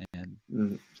 and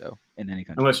Mm-hmm. so in any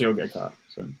country, Unless you don't get caught.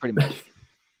 So. pretty much.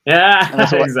 Yeah,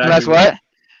 Unless exactly. what?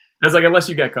 It's like unless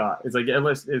you get caught. It's like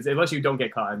unless you don't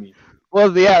get caught. I mean.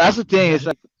 Well, yeah, that's the thing. It's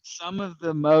like some of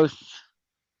the most,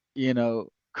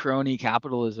 crony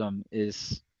capitalism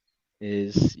is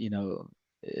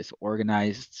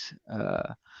organized,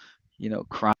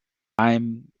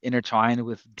 crime intertwined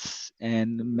with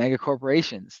and mega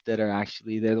corporations that are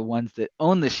actually they're the ones that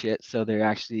own the shit, so they're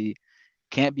actually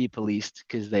can't be policed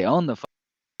because they own the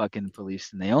fucking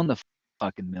police and they own the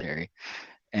fucking military,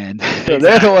 and so they're the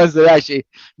Exactly. ones that are actually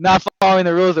not following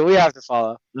the rules that we have to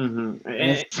follow, and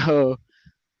Mm-hmm. so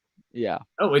yeah.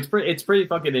 Oh, it's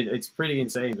pretty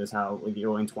insane just how like,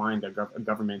 entwined the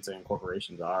governments and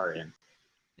corporations are, and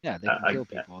Yeah, they can I, kill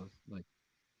people. Like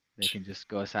they can just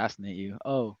go assassinate you.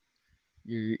 Oh,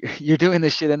 you're you're doing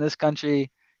this shit in this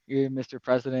country. you're Mr.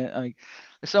 President. I mean,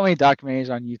 there's so many documentaries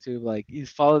on YouTube. Like, you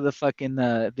follow the fucking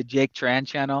the Jake Tran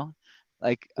channel.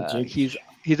 Like, Jake-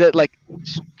 he's at like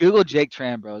Google Jake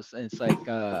Tran, bros. And it's like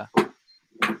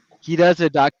he does a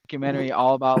documentary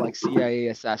all about like CIA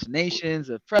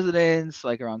assassinations of presidents,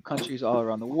 like around countries all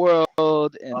around the world.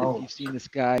 And if Oh. you've seen this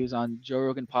guy, he was on Joe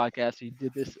Rogan podcast. He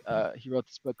did this. He wrote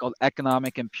this book called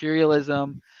Economic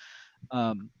Imperialism.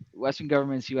 Western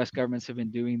governments, U.S. governments have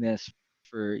been doing this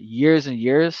for years and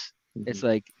years. It's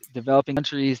like developing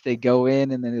countries, they go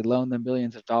in and then they loan them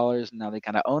billions of dollars, and now they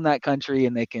kind of own that country,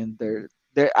 and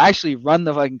they're actually run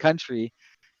the fucking country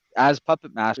as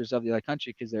puppet masters of the other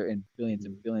country because they're in billions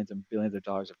and billions and billions of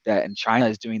dollars of debt. And China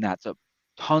is doing that to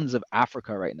tons of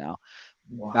Africa right now.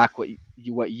 Wow. Back what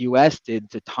U.S.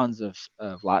 did to tons of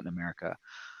Latin America.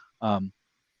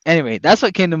 Anyway, that's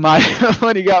what came to mind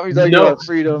when you got me talking about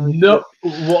freedom. And No,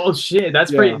 well, shit.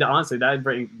 That's Yeah. pretty. Honestly, that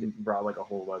brought like a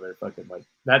whole other fucking like.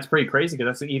 That's pretty crazy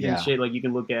because that's even Yeah. shit. Like you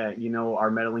can look at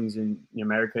our meddlings in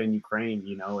America and Ukraine,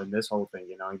 and this whole thing.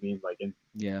 I mean, like,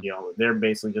 Yeah. they're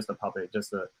basically just a puppet,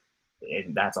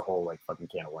 and that's a whole like fucking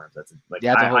can of worms. That's like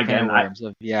Yeah, the whole can of worms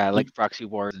of like proxy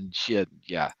wars and shit.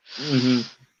 Yeah.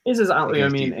 This is, I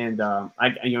goes mean, deep. and I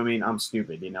mean, I'm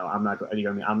stupid. I'm not.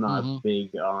 I'm not Mhm.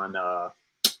 big on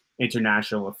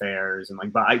international affairs and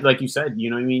like, but like you said, I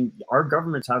mean, our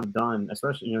governments have done,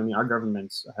 especially, our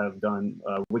governments have done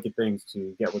wicked things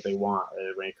to get what they want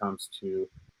when it comes to,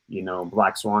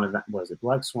 Black Swan event. Was it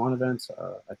Black Swan events?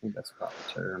 I think that's a proper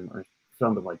term or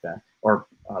something like that. Or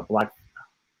Black,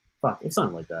 fuck, it's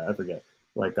something like that. I forget.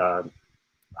 Like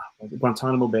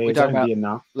Guantanamo Bay, We is that talk in about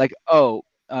Vietnam? like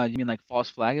you mean like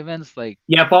false flag events? Like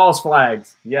Yeah, false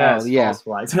flags. Yes, yeah. false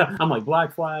flags. I'm like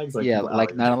black flags. Like, yeah,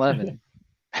 like 9/11.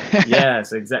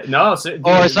 Yes, exactly. No, dude,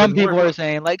 Or there's some more people are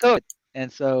saying like, oh, and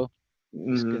so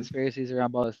there's Mhm. conspiracies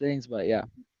around all those things, but yeah.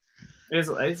 It's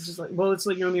just like, well, it's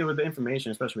like, what I mean, with the information,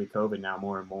 especially with COVID now,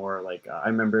 more and more. Like I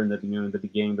remember in the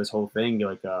beginning of this whole thing,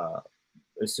 like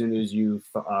as soon as you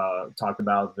talked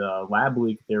about the lab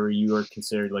leak theory, you were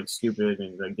considered like stupid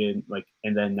and like didn't like,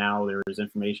 and then now there is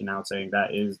information out saying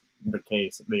that is the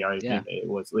case. They already think it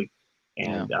was leaked,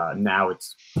 and now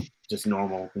it's just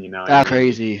normal. That's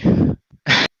crazy.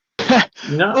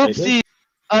 Oopsie.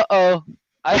 Uh-oh.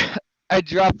 I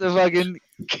dropped the fucking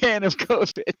can of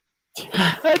COVID.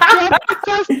 I dropped the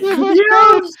test.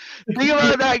 Think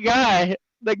about that guy.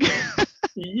 Like,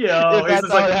 yo, if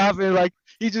that's how it happened, like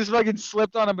he just fucking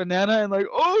slipped on a banana and like,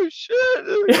 oh shit,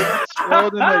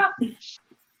 swirled and like.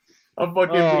 I'm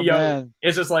fucking man.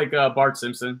 It's just like Bart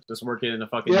Simpson just working in a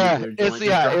fucking nuclear joint.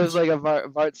 It was like a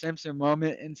Bart Simpson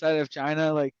moment inside of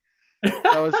China, like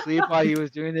fell asleep while he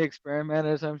was doing the experiment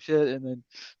or some shit, and then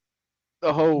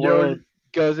the whole world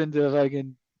goes into a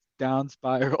fucking down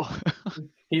spiral.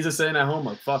 He's just sitting at home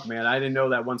like, fuck, man, I didn't know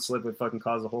that one slip would fucking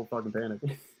cause a whole fucking panic.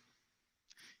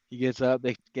 He gets up,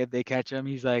 they catch him.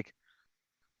 He's like,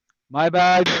 my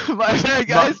bad,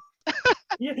 guys.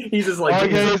 Yeah, he's just like,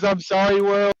 guys, I'm sorry,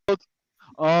 world.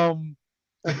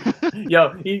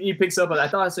 Yo, he picks up. I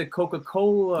thought I said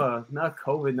Coca-Cola, not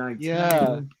COVID-19.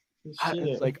 Yeah,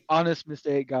 it's like honest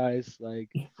mistake, guys. Like,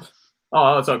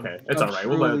 oh, it's okay. It's all right.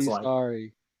 We'll let it slide.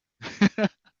 Sorry.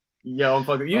 Yo, I'm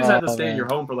fucking. You just had to stay in your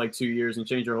home for like 2 years and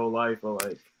change your whole life, but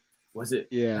like, was it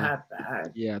that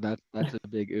bad? Yeah, that's a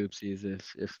big oopsies.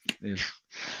 If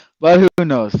but who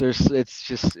knows?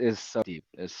 It's so deep.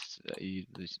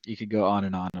 You could go on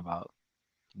and on about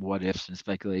what ifs and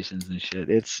speculations and shit.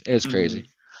 It's crazy.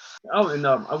 Oh, and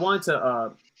I wanted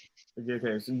to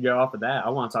okay, so get off of that. I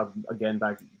want to talk again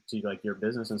back to like your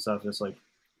business and stuff. Just like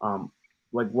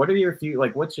what are your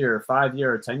what's your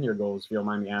 5-year or 10-year goals? If you don't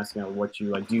mind me asking, what you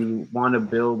like, do you want to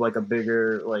build like a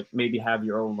bigger, like maybe have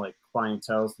your own like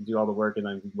clientele to do all the work, and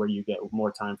then where you get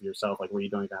more time for yourself, like where you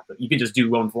don't even have to, you can just do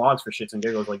your own vlogs for shits and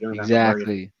giggles, like you don't even have to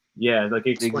worry. Yeah, like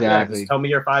explain that. Just tell me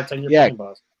your 5-10 year plan,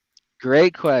 boss.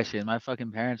 Great question. My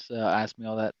fucking parents ask me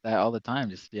all that all the time,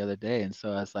 just the other day, and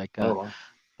so I was like, kind of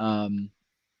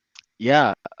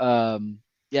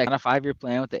 5-year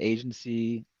plan with the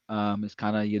agency. Is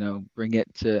kind of bring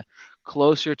it to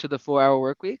closer to the 4-hour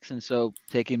work weeks, and so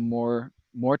taking more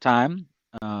time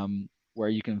where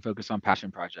you can focus on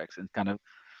passion projects and kind of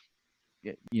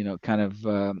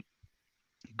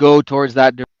go towards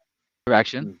that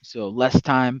direction. So less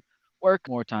time work,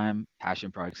 more time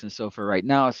passion projects. And so for right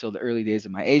now, so the early days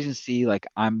of my agency, like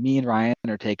me and Ryan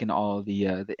are taking all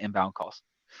the inbound calls,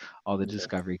 all the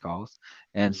discovery calls.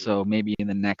 And so maybe in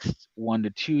the next 1 to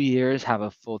 2 years, have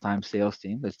a full-time sales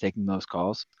team that's taking those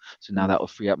calls. So now that will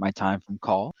free up my time from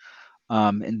call.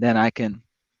 And then I can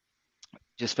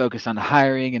just focus on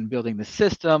hiring and building the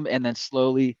system. And then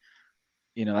slowly,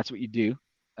 that's what you do.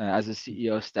 as a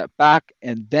CEO step back,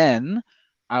 and then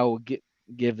I will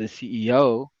give the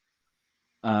CEO.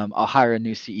 I'll hire a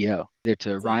new CEO. There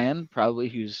to Ryan, probably,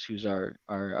 who's our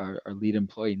lead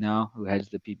employee now, who heads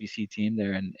the PPC team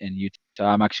there in Utah.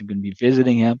 I'm actually going to be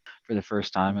visiting him for the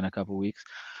first time in a couple of weeks.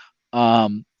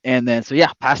 And then so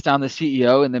yeah, pass down the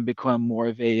CEO, and then become more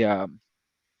of an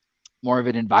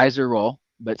advisor role,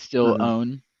 but still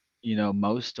own,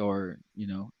 most or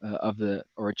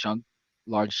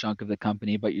large chunk of the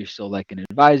company, but you're still like an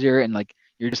advisor, and like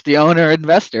you're just the owner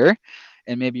investor,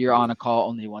 and maybe you're on a call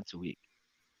only once a week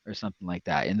or something like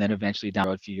that. And then eventually down the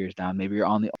road, a few years down, maybe you're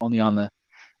only on the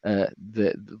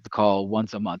call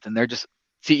once a month, and they're just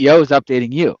CEOs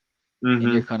updating you, and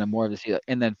you're kind of more of the CEO.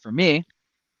 And then for me,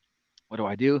 what do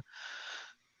I do?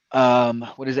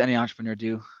 What does any entrepreneur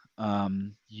do?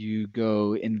 You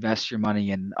go invest your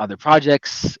money in other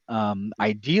projects.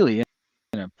 Ideally,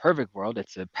 in a perfect world,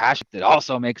 it's a passion that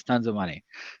also makes tons of money.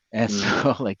 And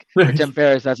so, like for Tim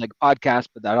Ferriss, that's like a podcast,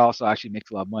 but that also actually makes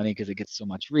a lot of money because it gets so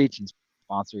much reach and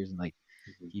sponsors, and like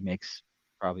he makes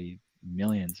probably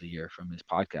millions a year from his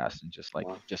podcast, and just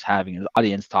just having his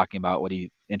audience talking about what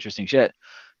interesting shit.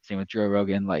 Same with Joe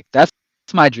Rogan. Like that's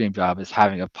my dream job, is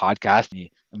having a podcast and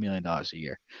 $1 million a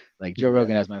year. Like Joe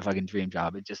Rogan has my fucking dream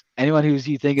job. It just, anyone who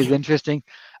you think is interesting,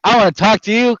 I want to talk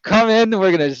to you. Come in.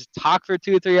 We're gonna just talk for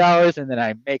 2 or 3 hours, and then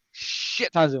I make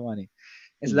shit tons of money.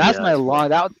 And so that's my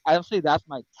I'll say that's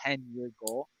my 10-year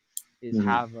goal, is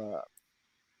have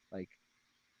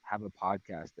a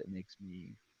podcast that makes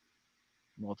me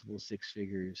multiple 6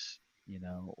 figures,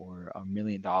 or $1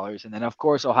 million. And then of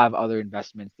course I'll have other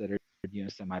investments that are,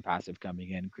 semi-passive coming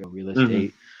in, real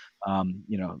estate,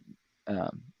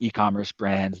 e-commerce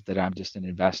brands that I'm just an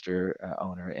investor,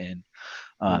 owner in.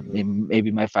 Maybe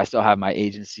if I still have my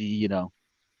agency,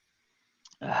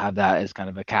 have that as kind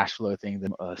of a cash flow thing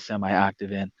that I'm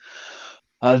semi-active in.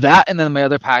 That, and then my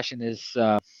other passion is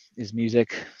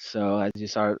music. So as you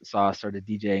saw, I started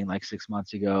DJing like 6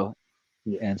 months ago,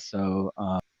 and so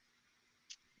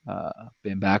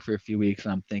been back for a few weeks,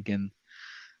 and I'm thinking,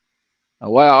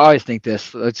 well, I always think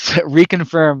this. Let's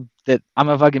reconfirm that I'm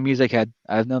a fucking music head.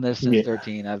 I've known this since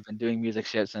 13. I've been doing music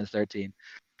shit since 13.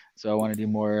 So I want to do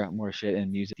more shit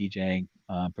in music, DJing,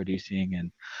 producing,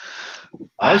 and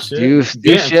do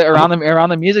shit around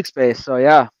the music space. So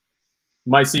yeah.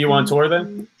 Might see you on tour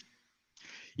then?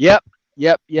 Yep.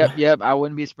 I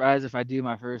wouldn't be surprised if I do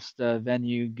my first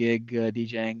venue gig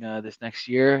DJing this next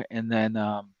year, and then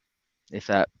if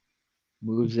that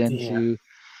moves into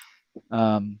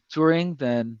touring,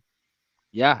 then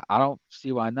yeah, I don't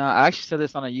see why not. I actually said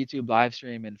this on a YouTube live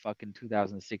stream in fucking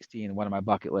 2016. One of my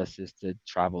bucket lists is to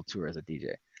travel tour as a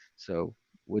DJ. So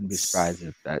wouldn't be surprised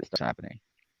if that starts happening.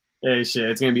 Hey, shit,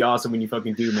 it's gonna be awesome when you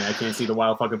fucking do, man. I can't see the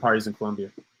wild fucking parties in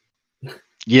Colombia.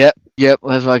 Yep,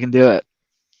 let's fucking do it.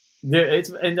 Yeah,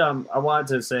 I wanted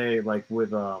to say, like,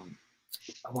 with of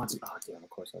course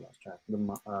I lost track. You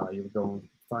were going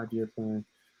 5-year plan,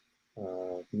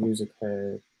 music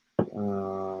head.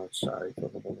 Sorry,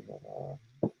 give me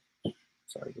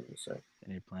a sec.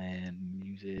 Any plan,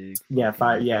 music. Yeah,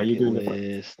 5. Yeah, you're doing the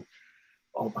list.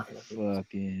 Oh my god.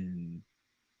 Fucking.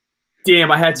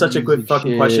 Damn, I had such a good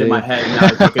fucking question in my head, and I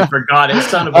fucking forgot it.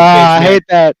 Son of a bitch. I hate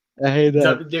that.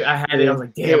 So, dude, I had it. I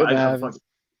was like,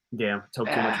 damn, took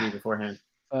too much me beforehand.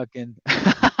 Fucking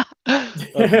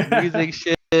music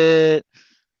shit.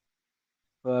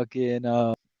 Fucking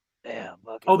damn.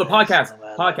 Oh, the podcast.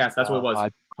 That's what it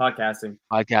was. Podcasting.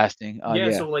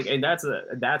 Yeah. So like, and that's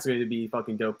going to be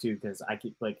fucking dope too, because I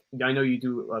keep like, I know you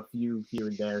do a few here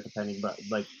and there depending, but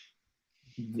like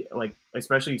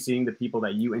especially seeing the people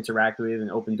that you interact with and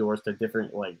open doors to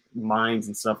different like minds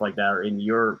and stuff like that are in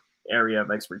your area of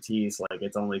expertise. Like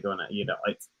it's only gonna,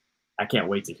 I can't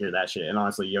wait to hear that shit. And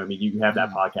honestly, you have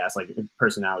that podcast like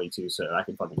personality too, so I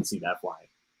can fucking see that flying.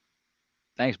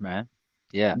 Thanks, man.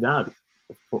 Yeah. No,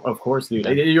 of course, dude.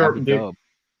 Dude,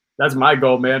 that's my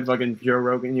goal, man. Fucking Joe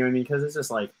Rogan, you know what I mean? Because it's just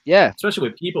like, especially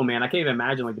with people, man. I can't even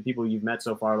imagine like the people you've met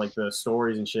so far, like the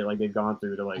stories and shit like they've gone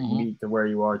through to like meet to where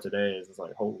you are today. It's just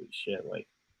like, holy shit, like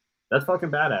that's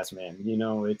fucking badass, man.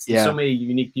 There's so many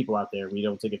unique people out there we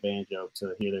don't take advantage of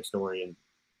to hear their story and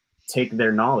take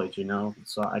their knowledge,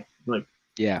 So I like,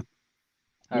 we need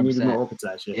to be more open to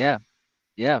that shit.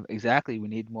 Yeah, exactly. We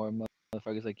need more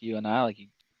motherfuckers like you and I. Like,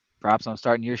 perhaps I'm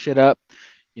starting your shit up.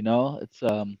 It's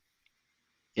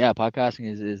podcasting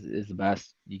is the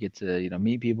best. You get to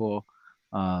meet people.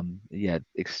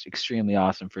 Extremely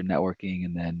awesome for networking,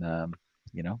 and then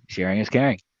sharing is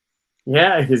caring.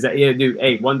 Yeah, dude.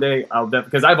 Hey, one day I'll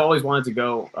because I've always wanted to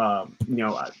go.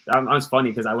 It's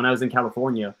funny because when I was in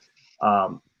California,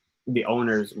 the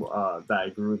owners that I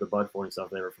grew the bud for and stuff,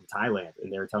 they were from Thailand,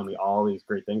 and they were telling me all these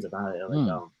great things about it.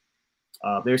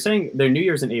 Like, they were saying their New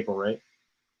Year's in April, right?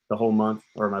 The whole month,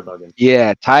 or am I bugging?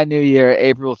 Yeah, Thai New Year,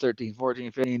 April 13,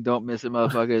 14, 15. Don't miss it,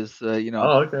 motherfuckers.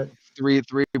 Oh, okay. Three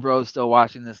bros still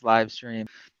watching this live stream,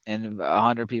 and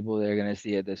 100 people that are gonna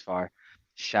see it this far.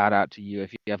 Shout out to you.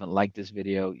 If you haven't liked this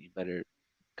video, you better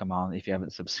come on. If you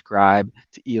haven't subscribed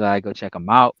to Eli, go check him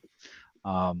out.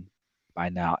 By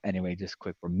now, anyway, just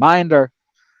quick reminder.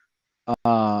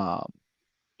 And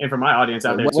for my audience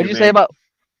out there, what too, did you man. say about?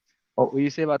 Oh, what did you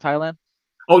say about Thailand?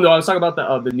 Oh no, I was talking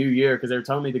about the New Year because they were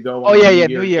telling me to go. Oh On yeah,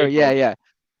 New New Year, April. yeah.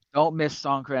 Don't miss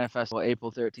Songkran Festival,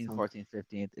 April 13th, 14th,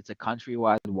 15th. It's a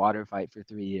countrywide water fight for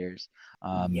 3 years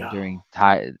during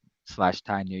Thai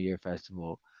New Year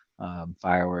Festival.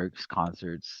 Fireworks,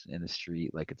 concerts in the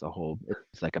street. Like it's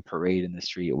like a parade in the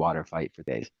street, water fight for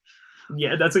days.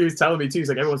 Yeah, that's what he was telling me too. He's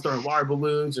like, everyone's throwing water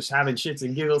balloons, just having shits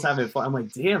and giggles, having fun. I'm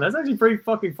like, damn, that's actually pretty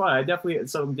fucking fun. I definitely,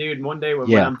 so dude, one day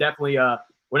when I'm definitely,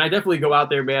 when I definitely go out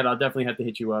there, man, I'll definitely have to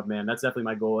hit you up, man. That's definitely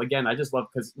my goal. Again, I just love,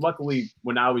 because luckily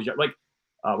when I was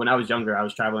when I was younger, I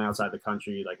was traveling outside the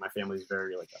country. Like my family's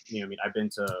very like, I mean, I've been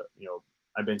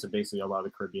to basically a lot of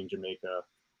the Caribbean, Jamaica,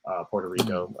 Puerto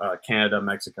Rico, Canada,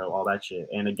 Mexico, all that shit.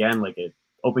 And again, like it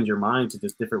opens your mind to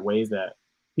just different ways that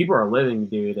people are living,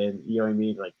 dude. And you know what I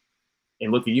mean? Like,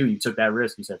 and look at you took that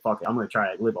risk. You said, fuck it, I'm going to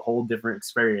try to live a whole different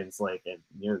experience. Like, and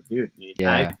dude,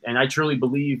 yeah. I truly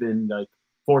believe in like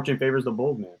fortune favors the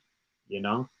bold,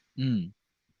 man,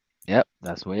 Yep,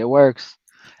 that's the way it works.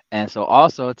 And so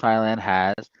also Thailand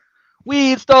has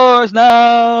weed stores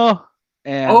now.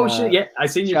 And oh shit, yeah, I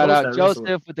seen you shout post out that Joseph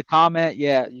recently. with the comment.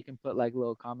 Yeah, you can put like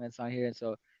little comments on here. And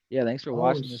so yeah, thanks for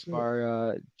watching this Shit.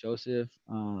 far, Joseph.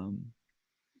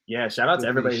 Yeah, shout out to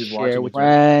everybody who's share watching with it.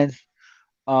 Friends.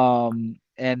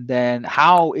 And then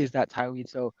how is that Thai weed?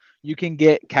 So you can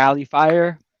get Cali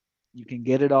Fire, you can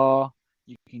get it all.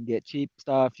 You can get cheap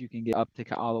stuff. You can get up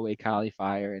to all the way Cali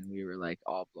Fire, and we were like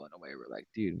all blown away. We're like,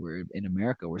 dude, we're in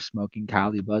America. We're smoking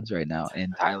Cali buds right now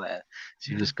in Thailand.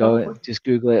 So you just go, just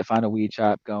Google it, find a weed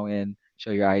shop, go in,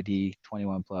 show your ID,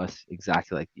 21 plus,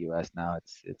 exactly like the U.S. Now.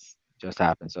 It's just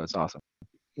happened, so it's awesome.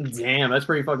 Damn, that's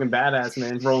pretty fucking badass,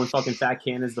 man. Rolling fucking fat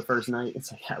cannons the first night.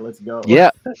 It's like, yeah, let's go.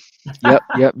 Yep,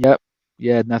 yep.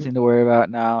 Yeah, nothing to worry about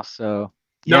now. So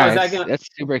yeah, that's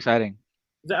super exciting.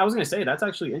 I was gonna say that's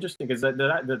actually interesting because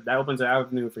that opens an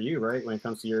avenue for you, right? When it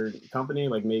comes to your company,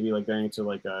 like maybe like going into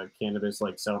like cannabis,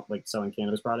 like selling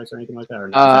cannabis products or anything like that. Or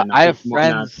not, I have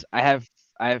friends. I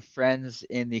have friends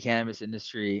in the cannabis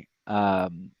industry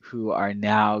who are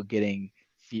now getting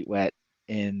feet wet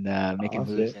in making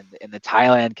moves in the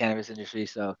Thailand cannabis industry.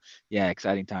 So yeah,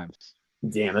 exciting times.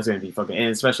 Damn, that's gonna be fucking, and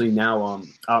especially now,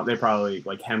 they probably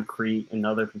like hempcrete and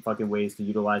other fucking ways to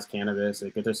utilize cannabis.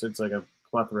 Like it's like a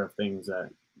plethora of things that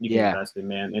you can invest in,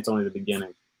 man. It's only the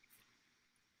beginning.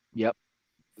 Yep.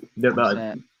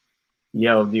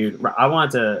 Yo, dude, I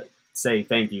want to say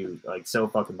thank you like so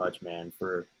fucking much, man,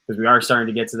 because we are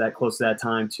starting to get to that close to that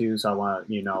time too. So I want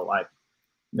to,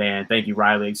 man, thank you,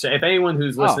 Riley. So if anyone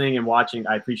who's listening and watching,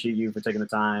 I appreciate you for taking the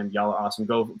time. Y'all are awesome.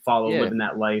 Go follow Living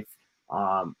That Life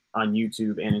on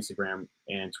YouTube and Instagram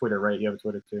and Twitter, right? You have a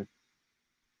Twitter too?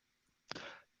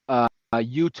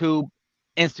 YouTube,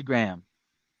 Instagram.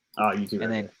 YouTube.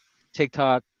 And then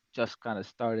TikTok just kind of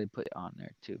started put on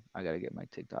there too. I gotta get my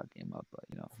TikTok game up, but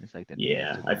it's like the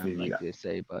I feel like they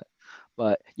say,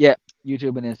 but yeah,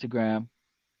 YouTube and Instagram.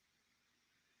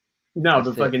 No,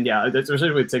 but fucking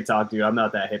especially with TikTok, dude. I'm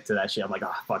not that hip to that shit. I'm like,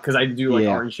 oh fuck, because I do like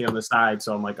art and shit on the side,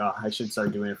 so I'm like, oh, I should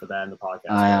start doing it for that in the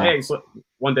podcast. Hey, so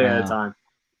one day at a time.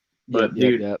 But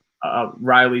dude,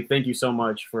 Riley, thank you so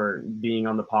much for being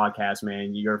on the podcast,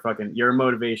 man. You're a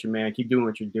motivation, man. Keep doing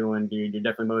what you're doing, dude. You're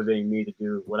definitely motivating me to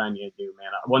do what I need to do,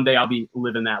 man. One day I'll be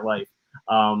living that life.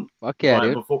 Fuck yeah,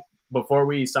 dude. Before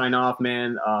we sign off,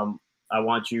 man, I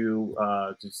want you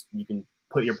you can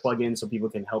put your plug in so people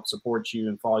can help support you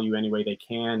and follow you any way they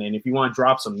can. And if you want to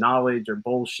drop some knowledge or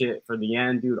bullshit for the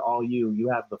end, dude, all you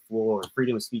have the floor.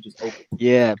 Freedom of speech is open.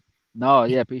 Yeah. No,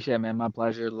 yeah, appreciate it, man. My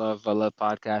pleasure. I love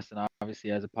podcasting,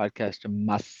 obviously as a podcaster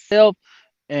myself.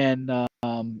 And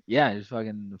yeah, just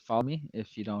fucking follow me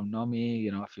if you don't know me.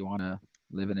 If you want to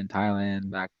living in Thailand,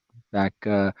 back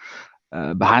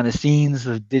behind the scenes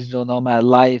of digital nomad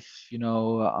life,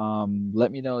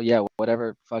 let me know. Yeah,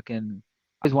 whatever. Fucking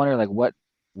I always wonder like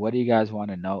what do you guys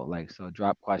want to know? Like, so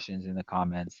drop questions in the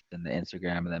comments in the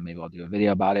Instagram, and then maybe I'll do a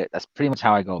video about it. That's pretty much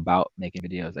how I go about making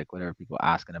videos, like whatever people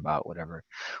asking about,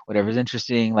 whatever's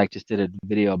interesting. Like just did a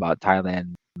video about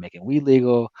Thailand making weed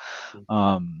legal.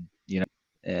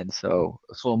 And so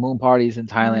full moon parties in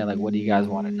Thailand, like what do you guys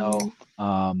want to know?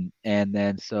 And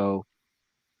then so,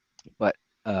 but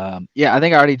yeah, I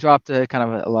think I already dropped kind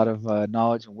of a lot of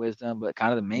knowledge and wisdom, but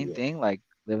kind of the main Yeah. thing, like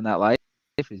living that life,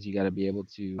 is you got to be able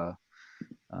to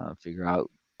figure out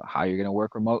how you're gonna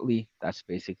work remotely. That's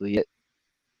basically it.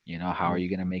 You know, how are you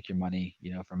gonna make your money,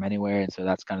 you know, from anywhere? And so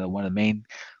that's kind of one of the main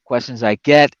questions I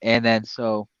get. And then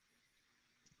so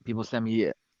people send me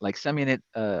a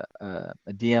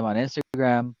DM on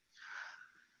Instagram,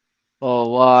 blah, blah,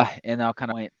 blah, and I'll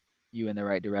kind of point you in the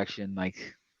right direction.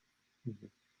 Like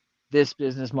this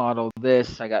business model,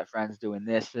 this, I got friends doing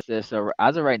this. So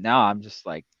as of right now, I'm just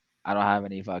like, I don't have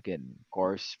any fucking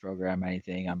course program,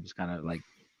 anything. I'm just kind of like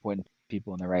pointing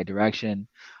people in the right direction.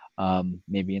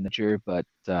 Maybe in the future, but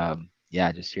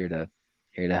yeah, just here to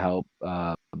help.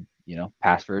 You know,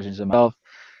 past versions of myself,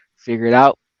 figure it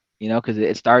out. You know, because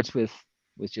it starts with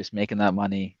just making that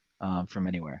money from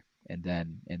anywhere, and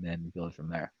then build from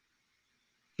there.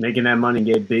 Making that money and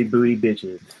get big booty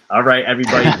bitches. All right,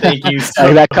 everybody. Thank you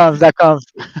so That comes. That comes.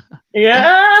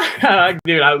 Yeah,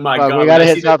 dude. Oh my Fuck, god, we when gotta I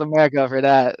see hit that, South America for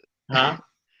that. huh?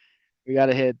 We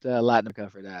gotta hit Latin America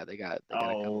for that. They got a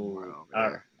couple more Oh, over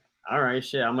there. all right,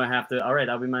 shit. I'm gonna have to. All right,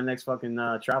 that'll be my next fucking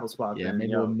travel spot Yeah, then.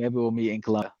 Yo, maybe we'll meet in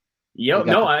Colombia. yo, They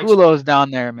got no, the I actually, culos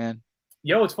down there, man.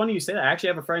 yo, it's funny you say that. I actually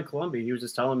have a friend in Colombia. He was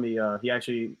just telling me, he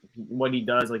actually what he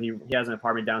does, like he has an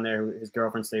apartment down there. His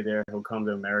girlfriend stay there. He'll come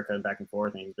to America and back and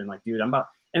forth. And he's been like, dude, I'm about.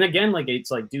 And again, like it's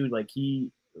like, dude, like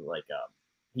he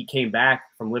came back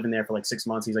from living there for like 6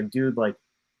 months. He's like, dude, like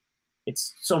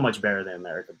it's so much better than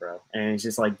America, bro. And it's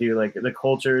just like, dude, like the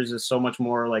culture is just so much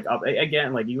more like up.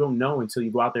 Again, like you don't know until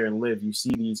you go out there and live. You see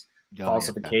these Oh,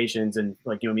 falsifications and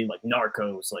like you know what I mean, like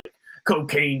narcos, like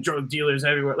cocaine, drug dealers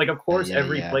everywhere. Like of course, yeah,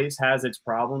 every yeah. place has its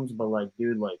problems, but like,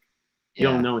 dude, like you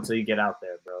don't Yeah, know until you get out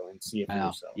there, bro, and see it I for know.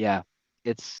 yourself. Yeah,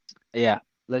 it's yeah.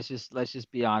 Let's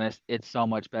just be honest. It's so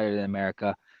much better than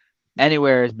America.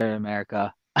 Anywhere is better than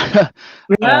America. Ah,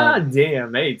 um, damn,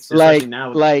 mate. Especially now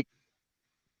with like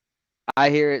I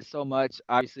hear it so much.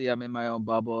 Obviously, I'm in my own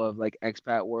bubble of like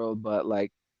expat world, but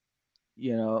like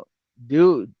you know,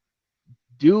 do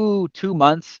do 2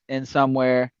 months in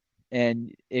somewhere,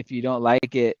 and if you don't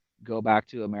like it, go back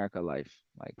to America life.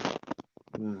 Like,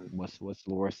 mm, what's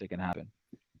the worst that can happen?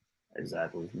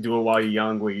 exactly do it while you're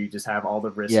young, where you just have all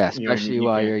the risk. Yeah, You know what I mean? especially You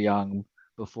while can't. you're young,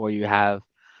 before you have,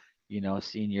 you know,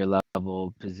 senior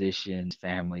level positions,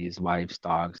 families, wives,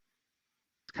 dogs,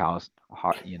 house,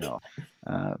 you know,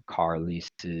 car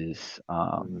leases,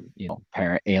 Mm, you know,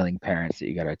 ailing parents that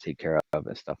you gotta take care of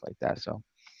and stuff like that. So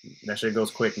that shit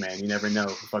goes quick, man. You never know.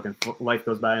 Fucking life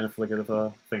goes by in a flick of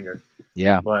a finger.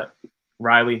 yeah, But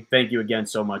Riley, thank you again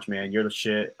so much, man. You're the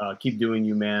shit. Keep doing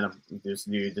you, man. Just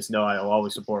know I'll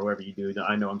always support whatever you do.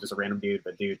 I know I'm just a random dude,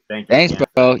 but dude, thank you thanks, again.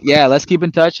 bro. Yeah, let's keep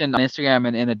in touch and on Instagram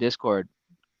and in the Discord.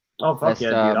 Oh fuck Let's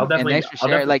yeah, dude. and thanks for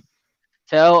sharing. Like,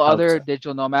 tell I'll other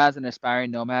digital nomads and aspiring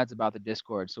nomads about the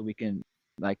Discord so we can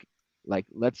like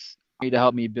let's need to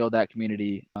help me build that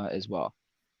community as well.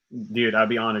 dude, I'd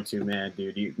be honored to, man,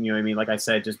 dude. You know what I mean? Like I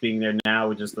said, just being there now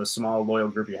with just the small loyal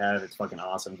group you have, it's fucking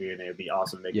awesome, dude. And it'd be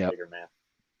awesome to make it Yep. bigger, man.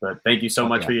 But thank you so Fuck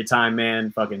much yeah. for your time,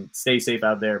 man. Fucking stay safe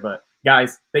out there. But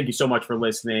guys, thank you so much for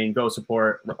listening. Go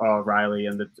support Riley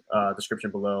in the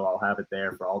description below. I'll have it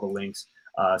there for all the links.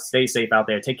 Stay safe out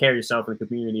there. Take care of yourself and the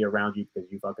community around you because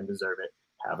you fucking deserve it.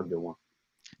 Have a good one.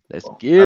 Let's Boom. get